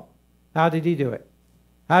law. How did he do it?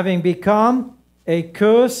 Having become a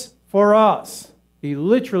curse for us. He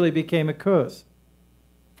literally became a curse.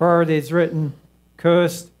 For it is written,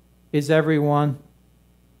 cursed is everyone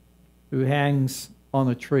who hangs on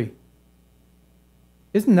a tree.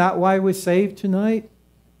 Isn't that why we're saved tonight?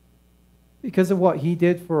 Because of what he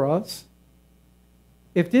did for us?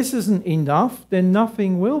 If this isn't enough, then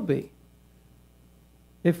nothing will be.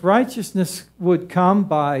 If righteousness would come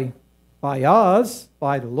by us,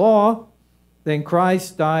 by the law, then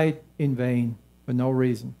Christ died in vain for no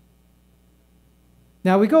reason.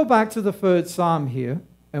 Now we go back to the 3rd Psalm here,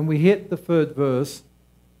 and we hit the 3rd verse.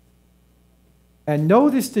 And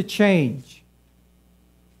notice the change.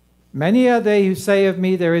 Many are they who say of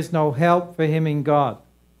me, there is no help for him in God.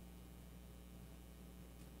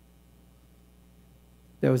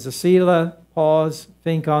 There was a Selah, pause,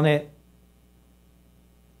 think on it.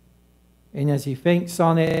 And as he thinks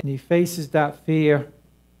on it and he faces that fear,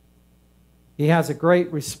 he has a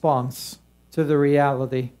great response to the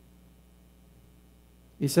reality.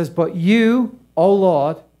 He says, but you, O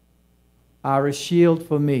Lord, are a shield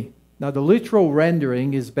for me. Now the literal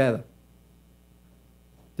rendering is better.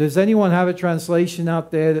 Does anyone have a translation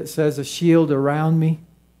out there that says a shield around me?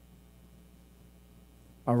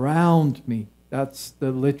 Around me. That's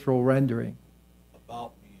the literal rendering.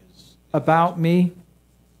 About me is... About me.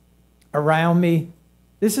 Around me.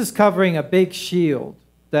 This is covering a big shield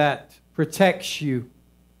that protects you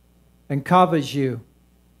and covers you.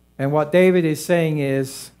 And what David is saying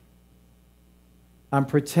is, I'm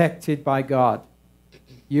protected by God.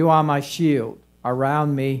 You are my shield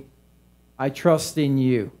around me. I trust in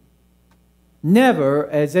you. Never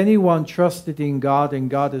has anyone trusted in God and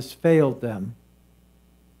God has failed them.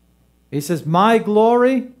 He says, my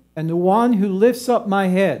glory and the one who lifts up my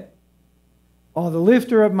head, or the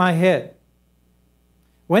lifter of my head.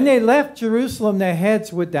 When they left Jerusalem, their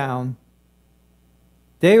heads were down.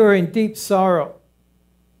 They were in deep sorrow.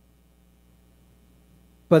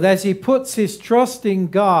 But as he puts his trust in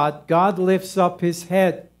God, God lifts up his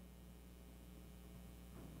head.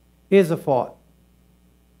 Here's a thought.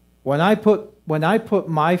 When I put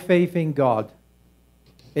my faith in God,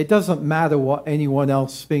 it doesn't matter what anyone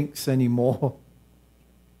else thinks anymore.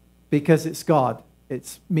 Because it's God.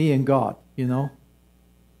 It's me and God, you know.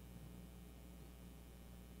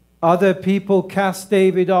 Other people cast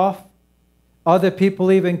David off. Other people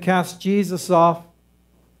even cast Jesus off.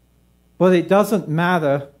 But it doesn't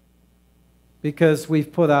matter because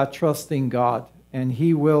we've put our trust in God and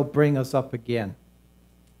he will bring us up again.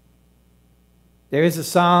 There is a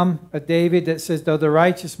psalm of David that says, though the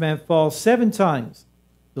righteous man falls 7 times,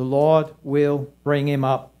 the Lord will bring him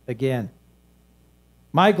up again.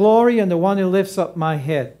 My glory and the one who lifts up my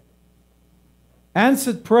head.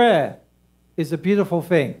 Answered prayer is a beautiful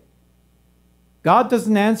thing. God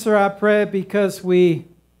doesn't answer our prayer because we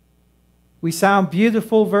sound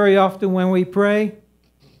beautiful very often when we pray.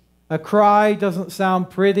 A cry doesn't sound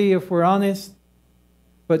pretty if we're honest.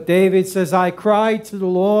 But David says, I cried to the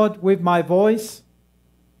Lord with my voice.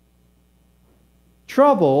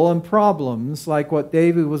 Trouble and problems like what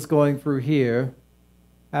David was going through here,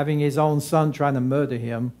 having his own son trying to murder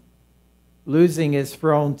him, losing his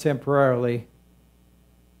throne temporarily,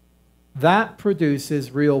 that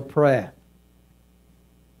produces real prayer.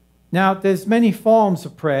 Now, there's many forms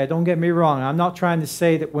of prayer. Don't get me wrong. I'm not trying to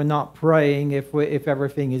say that we're not praying if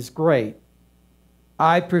everything is great.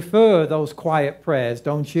 I prefer those quiet prayers,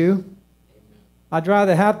 don't you? I'd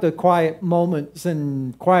rather have the quiet moments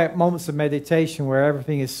of meditation where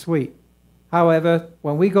everything is sweet. However,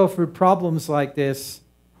 when we go through problems like this,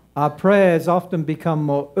 our prayers often become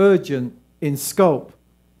more urgent in scope,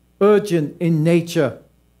 urgent in nature,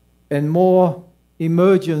 and more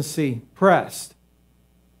emergency pressed.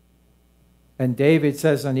 And David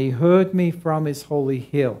says, and he heard me from his holy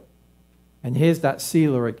hill. And here's that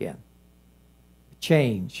Selah again.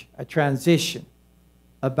 change, a transition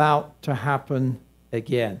about to happen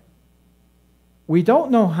again. We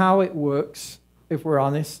don't know how it works, if we're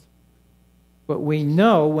honest, but we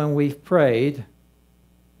know when we've prayed,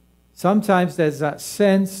 sometimes there's that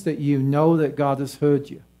sense that you know that God has heard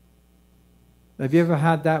you. Have you ever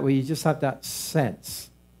had that where you just have that sense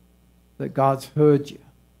that God's heard you?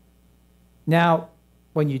 Now,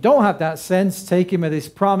 when you don't have that sense, take him at his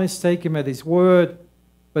promise, take him at his word.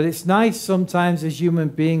 But it's nice sometimes as human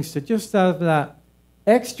beings to just have that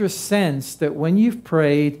extra sense that when you've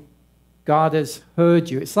prayed, God has heard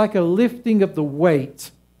you. It's like a lifting of the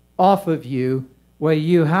weight off of you where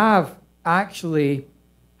you have actually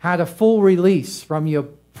had a full release from your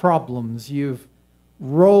problems. You've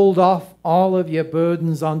rolled off all of your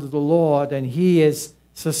burdens onto the Lord and he is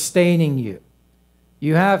sustaining you.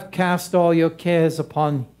 You have cast all your cares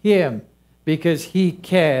upon him because he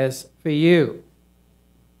cares for you.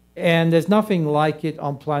 And there's nothing like it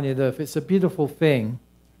on planet Earth. It's a beautiful thing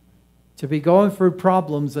to be going through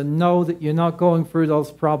problems and know that you're not going through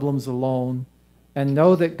those problems alone, and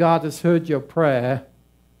know that God has heard your prayer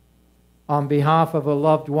on behalf of a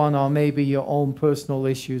loved one or maybe your own personal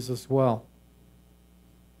issues as well.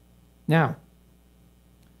 Now,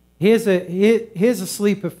 here's a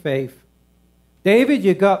sleep of faith. David,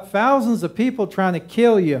 you got thousands of people trying to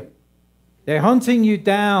kill you. They're hunting you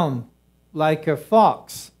down like a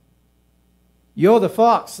fox. You're the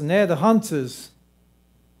fox and they're the hunters.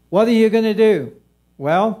 What are you going to do?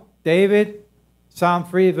 Well, David, Psalm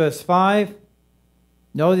 3 verse 5,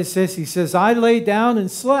 notice this, he says, I lay down and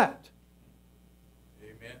slept.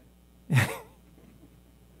 Amen.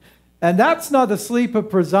 And that's not a sleep of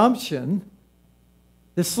presumption.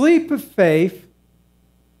 The sleep of faith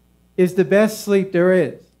is the best sleep there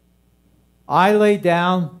is. I lay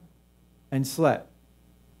down and slept.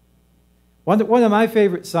 One of my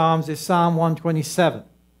favorite Psalms is Psalm 127.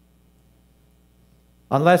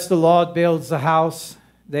 Unless the Lord builds the house,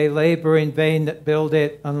 they labor in vain that build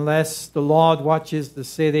it. Unless the Lord watches the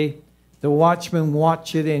city, the watchman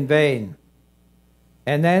watch it in vain.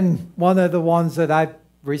 And then one of the ones that I've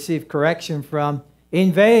received correction from,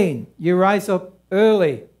 in vain you rise up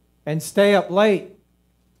early and stay up late.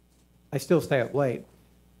 I still stay up late.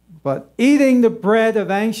 But eating the bread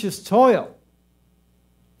of anxious toil,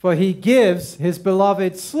 for he gives his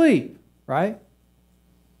beloved sleep, right?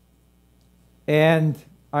 And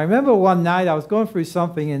I remember one night I was going through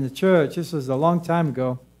something in the church. This was a long time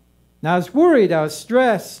ago. And I was worried, I was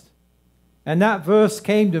stressed. And that verse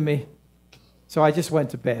came to me. So I just went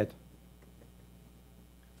to bed.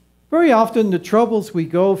 Very often the troubles we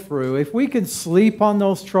go through, if we can sleep on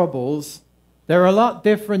those troubles, they're a lot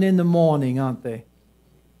different in the morning, aren't they?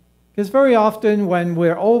 Because very often when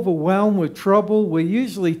we're overwhelmed with trouble, we're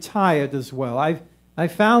usually tired as well. I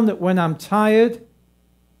found that when I'm tired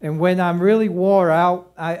and when I'm really wore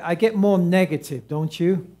out, I get more negative, don't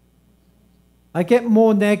you? I get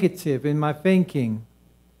more negative in my thinking.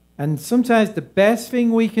 And sometimes the best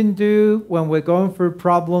thing we can do when we're going through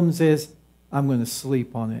problems is, I'm going to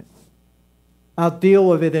sleep on it. I'll deal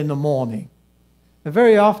with it in the morning. And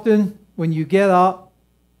very often, when you get up,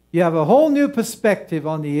 you have a whole new perspective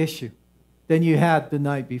on the issue than you had the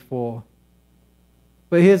night before.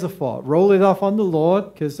 But here's a thought. Roll it off on the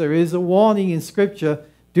Lord, because there is a warning in Scripture.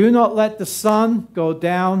 Do not let the sun go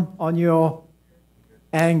down on your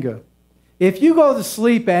anger. If you go to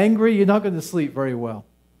sleep angry, you're not going to sleep very well.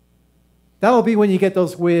 That'll be when you get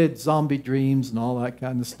those weird zombie dreams and all that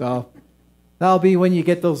kind of stuff. That'll be when you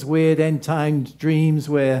get those weird end-time dreams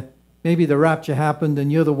where maybe the rapture happened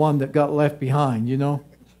and you're the one that got left behind, you know?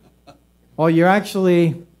 Or you're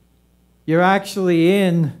actually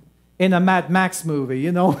in a Mad Max movie,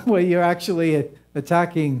 you know, where you're actually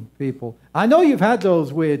attacking people. I know you've had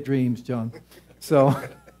those weird dreams, John. So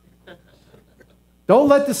don't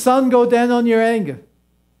let the sun go down on your anger.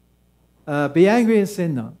 Be angry and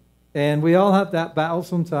sin not. And we all have that battle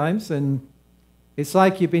sometimes, and it's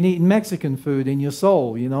like you've been eating Mexican food in your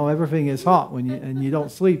soul. You know, everything is hot and you don't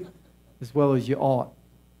sleep as well as you ought.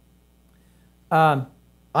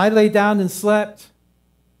 I lay down and slept.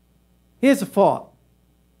 Here's a thought.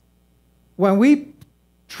 When we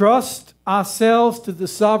trust ourselves to the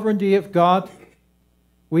sovereignty of God,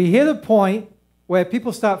 we hit a point where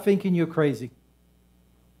people start thinking you're crazy.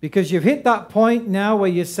 Because you've hit that point now where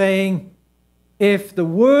you're saying, if the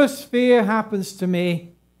worst fear happens to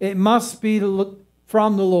me, it must be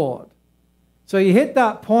from the Lord. So you hit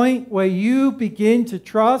that point where you begin to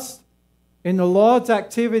trust in the Lord's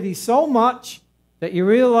activity so much that you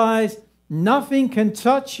realize nothing can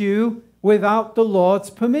touch you without the Lord's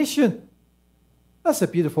permission. That's a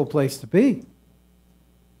beautiful place to be.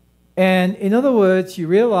 And in other words, you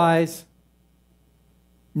realize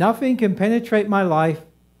nothing can penetrate my life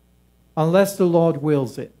unless the Lord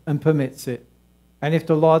wills it and permits it. And if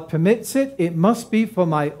the Lord permits it, it must be for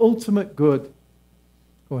my ultimate good.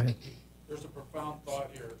 Go ahead. There's a profound thought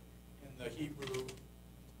here. In the Hebrew,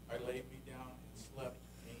 I laid me down and slept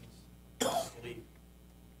means sleep.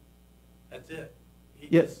 That's it. He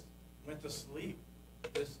just went to sleep.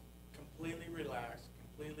 Just completely relaxed,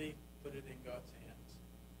 completely put it in God's hands.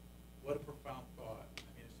 What a profound thought. I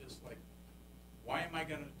mean, it's just like, why am I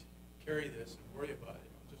going to carry this and worry about it?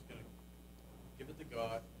 I'm just going to give it to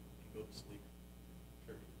God and go to sleep.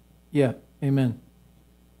 Period. Yeah, amen.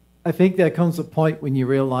 I think there comes a point when you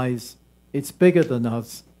realize it's bigger than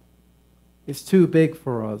us. It's too big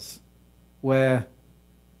for us, where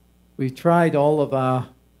we've tried all of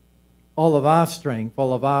our strength,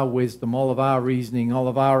 all of our wisdom, all of our reasoning, all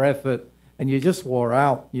of our effort, and you just wore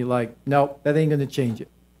out. You're like, nope, that ain't going to change it.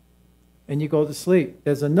 And you go to sleep.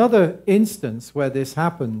 There's another instance where this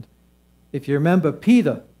happened. If you remember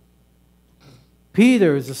Peter.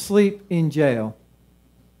 Peter is asleep in jail.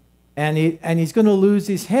 And he's going to lose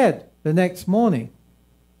his head the next morning.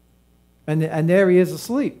 And there he is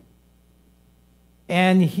asleep.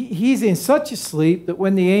 And he's in such a sleep that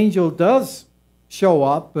when the angel does show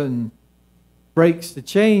up and breaks the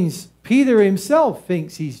chains, Peter himself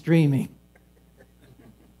thinks he's dreaming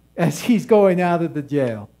as he's going out of the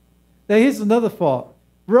jail. Now here's another thought.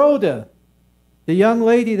 Rhoda, the young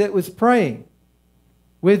lady that was praying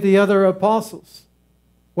with the other apostles,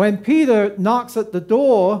 when Peter knocks at the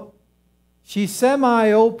door, she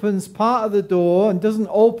semi-opens part of the door and doesn't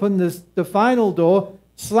open the final door,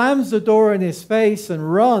 slams the door in his face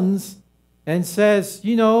and runs and says,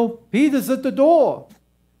 you know, Peter's at the door.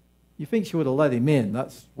 You think she would have let him in.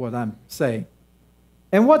 That's what I'm saying.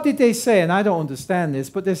 And what did they say? And I don't understand this,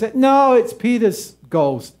 but they said, no, it's Peter's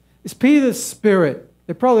ghost. It's Peter's spirit.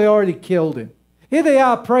 They probably already killed him. Here they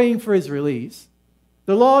are praying for his release.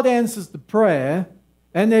 The Lord answers the prayer,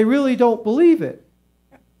 and they really don't believe it.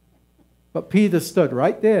 But Peter stood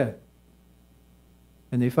right there.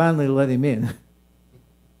 And they finally let him in.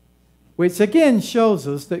 Which again shows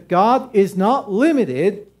us that God is not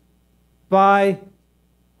limited by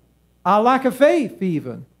our lack of faith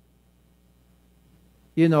even.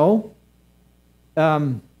 You know,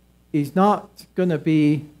 he's not going to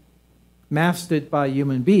be mastered by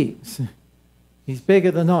human beings. He's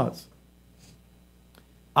bigger than us.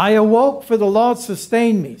 I awoke, for the Lord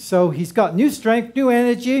sustained me. So he's got new strength, new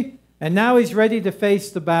energy, and now he's ready to face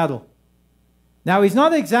the battle. Now he's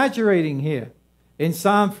not exaggerating here. In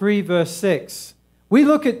Psalm 3 verse 6, we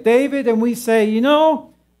look at David and we say, you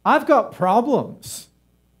know, I've got problems,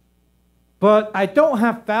 but I don't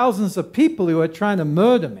have thousands of people who are trying to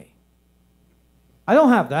murder me. I don't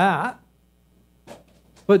have that.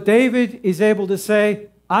 But David is able to say,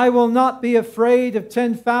 I will not be afraid of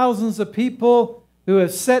 10,000s of people who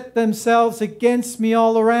have set themselves against me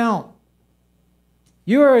all around.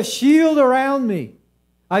 You are a shield around me.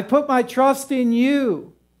 I put my trust in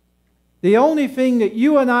you. The only thing that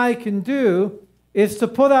you and I can do is to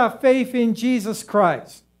put our faith in Jesus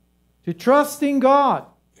Christ, to trust in God.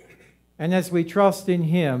 And as we trust in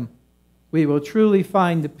Him, we will truly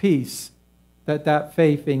find the peace that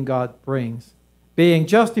faith in God brings. Being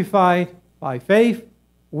justified by faith,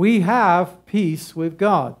 we have peace with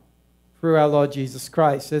God through our Lord Jesus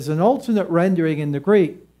Christ. There's an alternate rendering in the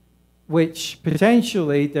Greek, which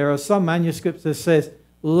potentially there are some manuscripts that says,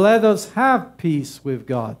 let us have peace with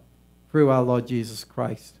God through our Lord Jesus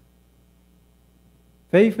Christ.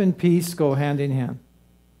 Faith and peace go hand in hand.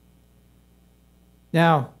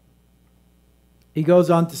 Now, he goes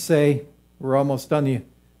on to say, we're almost done here.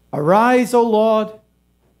 Arise, O Lord.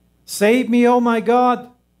 Save me, O my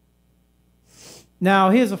God. Now,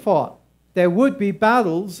 here's a thought. There would be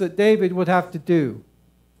battles that David would have to do.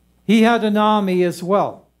 He had an army as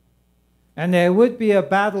well. And there would be a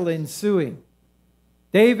battle ensuing.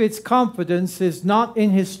 David's confidence is not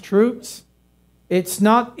in his troops. It's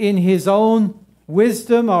not in his own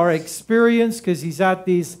wisdom or experience, because he's had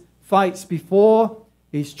these fights before.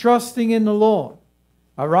 He's trusting in the Lord.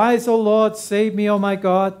 Arise, O Lord, save me, O my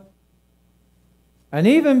God. And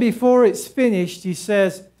even before it's finished, he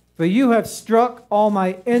says, for you have struck all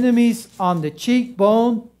my enemies on the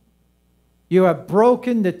cheekbone. You have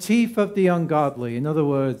broken the teeth of the ungodly. In other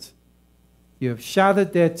words, you have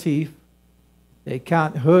shattered their teeth. They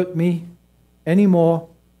can't hurt me anymore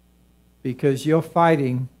because you're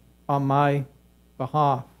fighting on my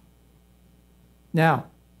behalf. Now,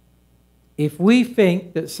 if we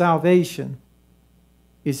think that salvation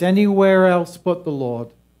is anywhere else but the Lord,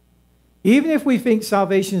 even if we think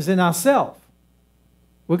salvation is in ourselves,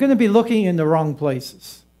 we're going to be looking in the wrong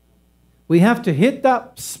places. We have to hit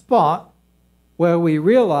that spot where we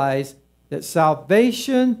realize that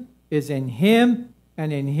salvation is in Him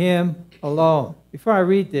and in Him alone. Before I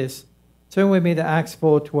read this, turn with me to Acts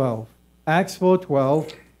 4:12. Acts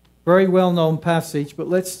 4:12, very well-known passage, but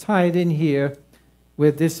let's tie it in here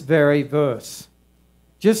with this very verse.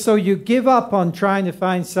 Just so you give up on trying to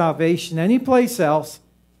find salvation anyplace else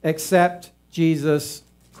except Jesus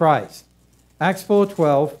Christ. Acts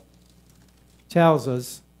 4:12 tells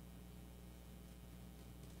us,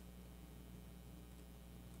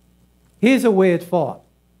 here's a weird thought.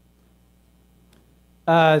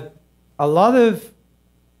 A lot of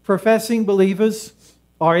professing believers,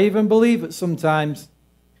 or even believers sometimes,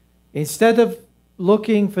 instead of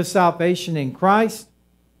looking for salvation in Christ,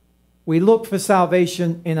 we look for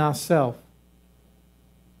salvation in ourselves.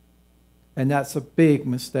 And that's a big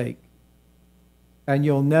mistake. And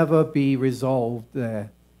you'll never be resolved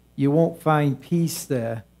there. You won't find peace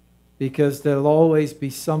there, because there'll always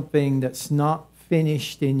be something that's not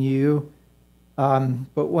finished in you.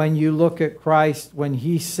 But when you look at Christ, when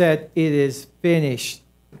He said it is finished,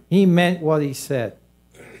 He meant what He said.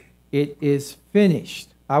 It is finished.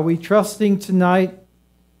 Are we trusting tonight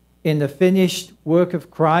in the finished work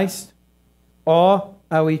of Christ? Or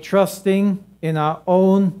are we trusting in our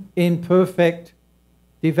own imperfect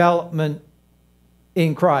development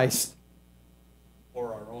in Christ?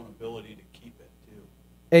 Or our own ability to keep it, too.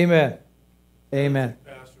 Amen. Amen.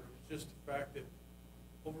 Pastor, it's just the fact that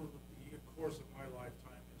over the course of my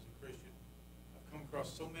lifetime as a Christian, I've come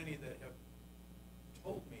across so many that have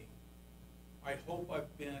told me, I hope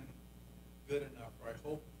I've been good enough, or I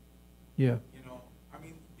hope, Yeah. you know, I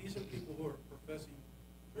mean, these are people who are professing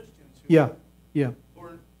Christians who, Yeah. who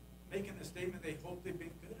are making the statement they hope they've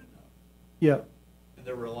been good enough. Yeah. And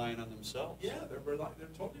they're relying on themselves. Yeah, they're totally relying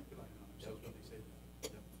on themselves when they say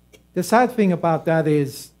that. The sad thing about that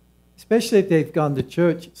is, especially if they've gone to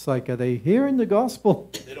church, it's like, are they hearing the gospel?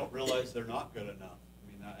 They don't realize they're not good enough.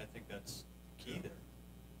 I mean, I think that's key there.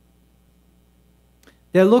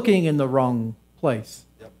 They're looking in the wrong place.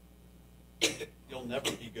 Yep. You'll never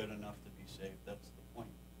be good enough to be saved. That's the point.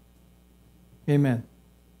 Amen.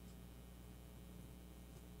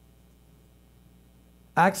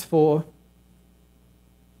 Acts 4.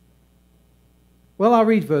 Well, I'll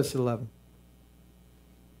read verse 11.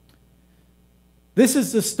 This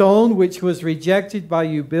is the stone which was rejected by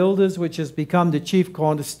you builders, which has become the chief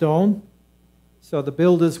cornerstone. So the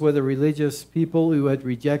builders were the religious people who had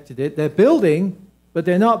rejected it. They're building, but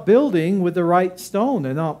they're not building with the right stone.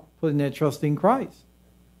 They're not putting their trust in Christ.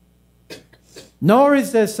 Nor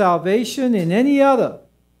is there salvation in any other,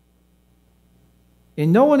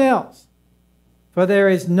 in no one else. For there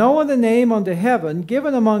is no other name under heaven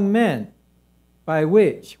given among men by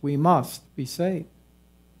which we must be saved.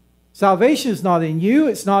 Salvation is not in you,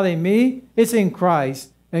 it's not in me, it's in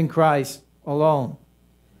Christ and Christ alone.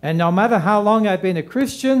 And no matter how long I've been a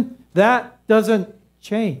Christian, that doesn't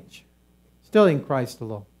change. Still in Christ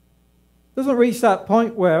alone. Doesn't reach that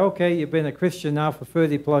point where, okay, you've been a Christian now for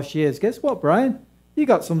 30 plus years. Guess what, Brian? You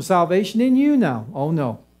got some salvation in you now. Oh,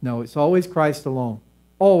 no. No, it's always Christ alone.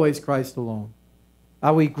 Always Christ alone.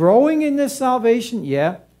 Are we growing in this salvation?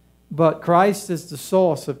 Yeah. But Christ is the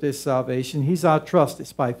source of this salvation. He's our trust.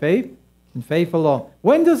 It's by faith and faith alone.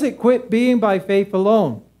 When does it quit being by faith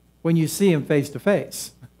alone? When you see Him face to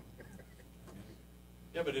face.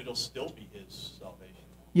 Yeah, but it'll still be His salvation.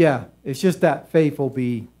 Yeah, it's just that faith will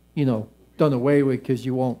be, done away with, because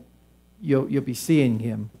you'll be seeing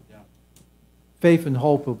Him. Yeah. Faith and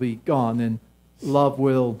hope will be gone, and love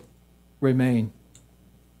will remain.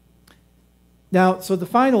 Now, so the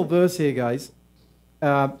final verse here, guys.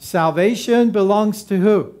 Salvation belongs to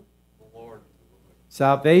who? The Lord.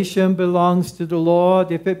 Salvation belongs to the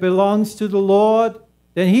Lord. If it belongs to the Lord,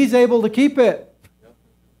 then He's able to keep it. Yep.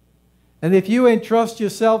 And if you entrust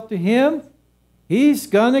yourself to Him, He's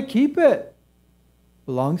going to keep it.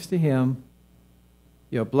 Belongs to Him.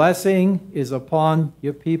 Your blessing is upon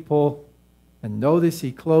your people. And notice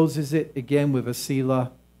He closes it again with a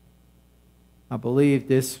Selah. I believe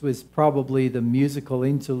this was probably the musical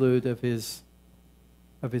interlude of his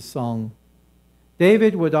song.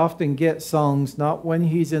 David would often get songs not when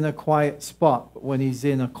he's in a quiet spot, but when he's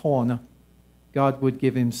in a corner. God would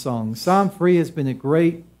give him songs. Psalm 3 has been a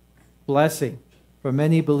great blessing for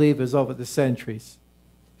many believers over the centuries.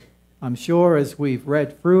 I'm sure as we've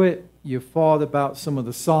read through it, you've thought about some of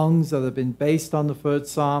the songs that have been based on the third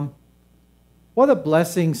Psalm. What a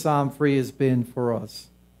blessing Psalm 3 has been for us.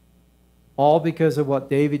 All because of what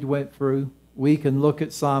David went through. We can look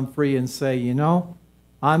at Psalm 3 and say,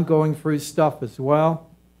 I'm going through stuff as well.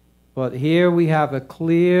 But here we have a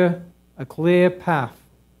clear path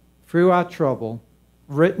through our trouble,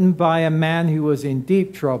 written by a man who was in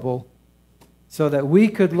deep trouble, so that we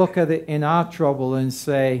could look at it in our trouble and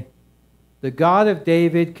say, the God of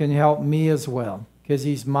David can help me as well, because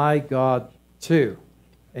he's my God too.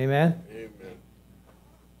 Amen? Amen.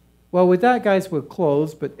 Well, with that, guys, we'll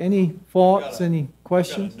close. But any thoughts, any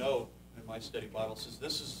questions? I've got a note in my study Bible says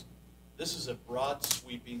this is a broad,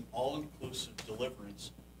 sweeping, all-inclusive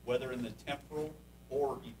deliverance, whether in the temporal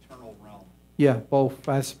or eternal realm. Yeah, both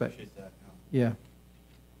aspects. Appreciate that. Yeah.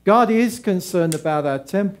 God is concerned about our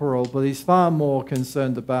temporal, but he's far more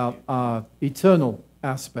concerned about our eternal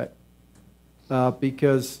aspect.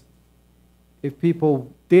 Because if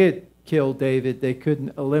people did kill David, they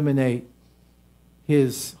couldn't eliminate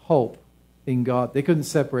his hope in God. They couldn't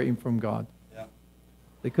separate him from God. Yeah.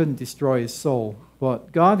 They couldn't destroy his soul.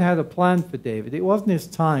 But God had a plan for David. It wasn't his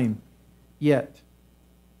time yet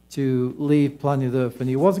to leave planet Earth, and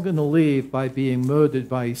he wasn't going to leave by being murdered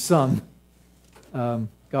by his son.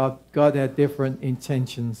 God had different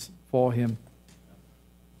intentions for him.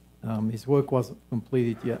 His work wasn't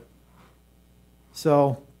completed yet.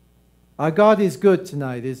 So, our God is good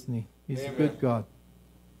tonight, isn't he? He's Amen. a good God.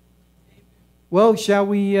 Well, shall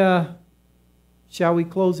we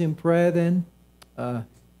close in prayer then?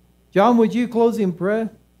 John, would you close in prayer?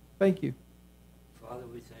 Thank you. Father,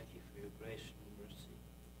 we thank you for your grace and mercy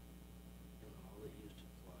and all that you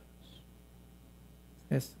supply us.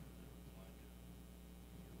 Yes.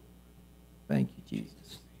 Thank you,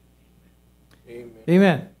 Jesus. Amen.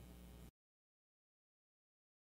 Amen. Amen.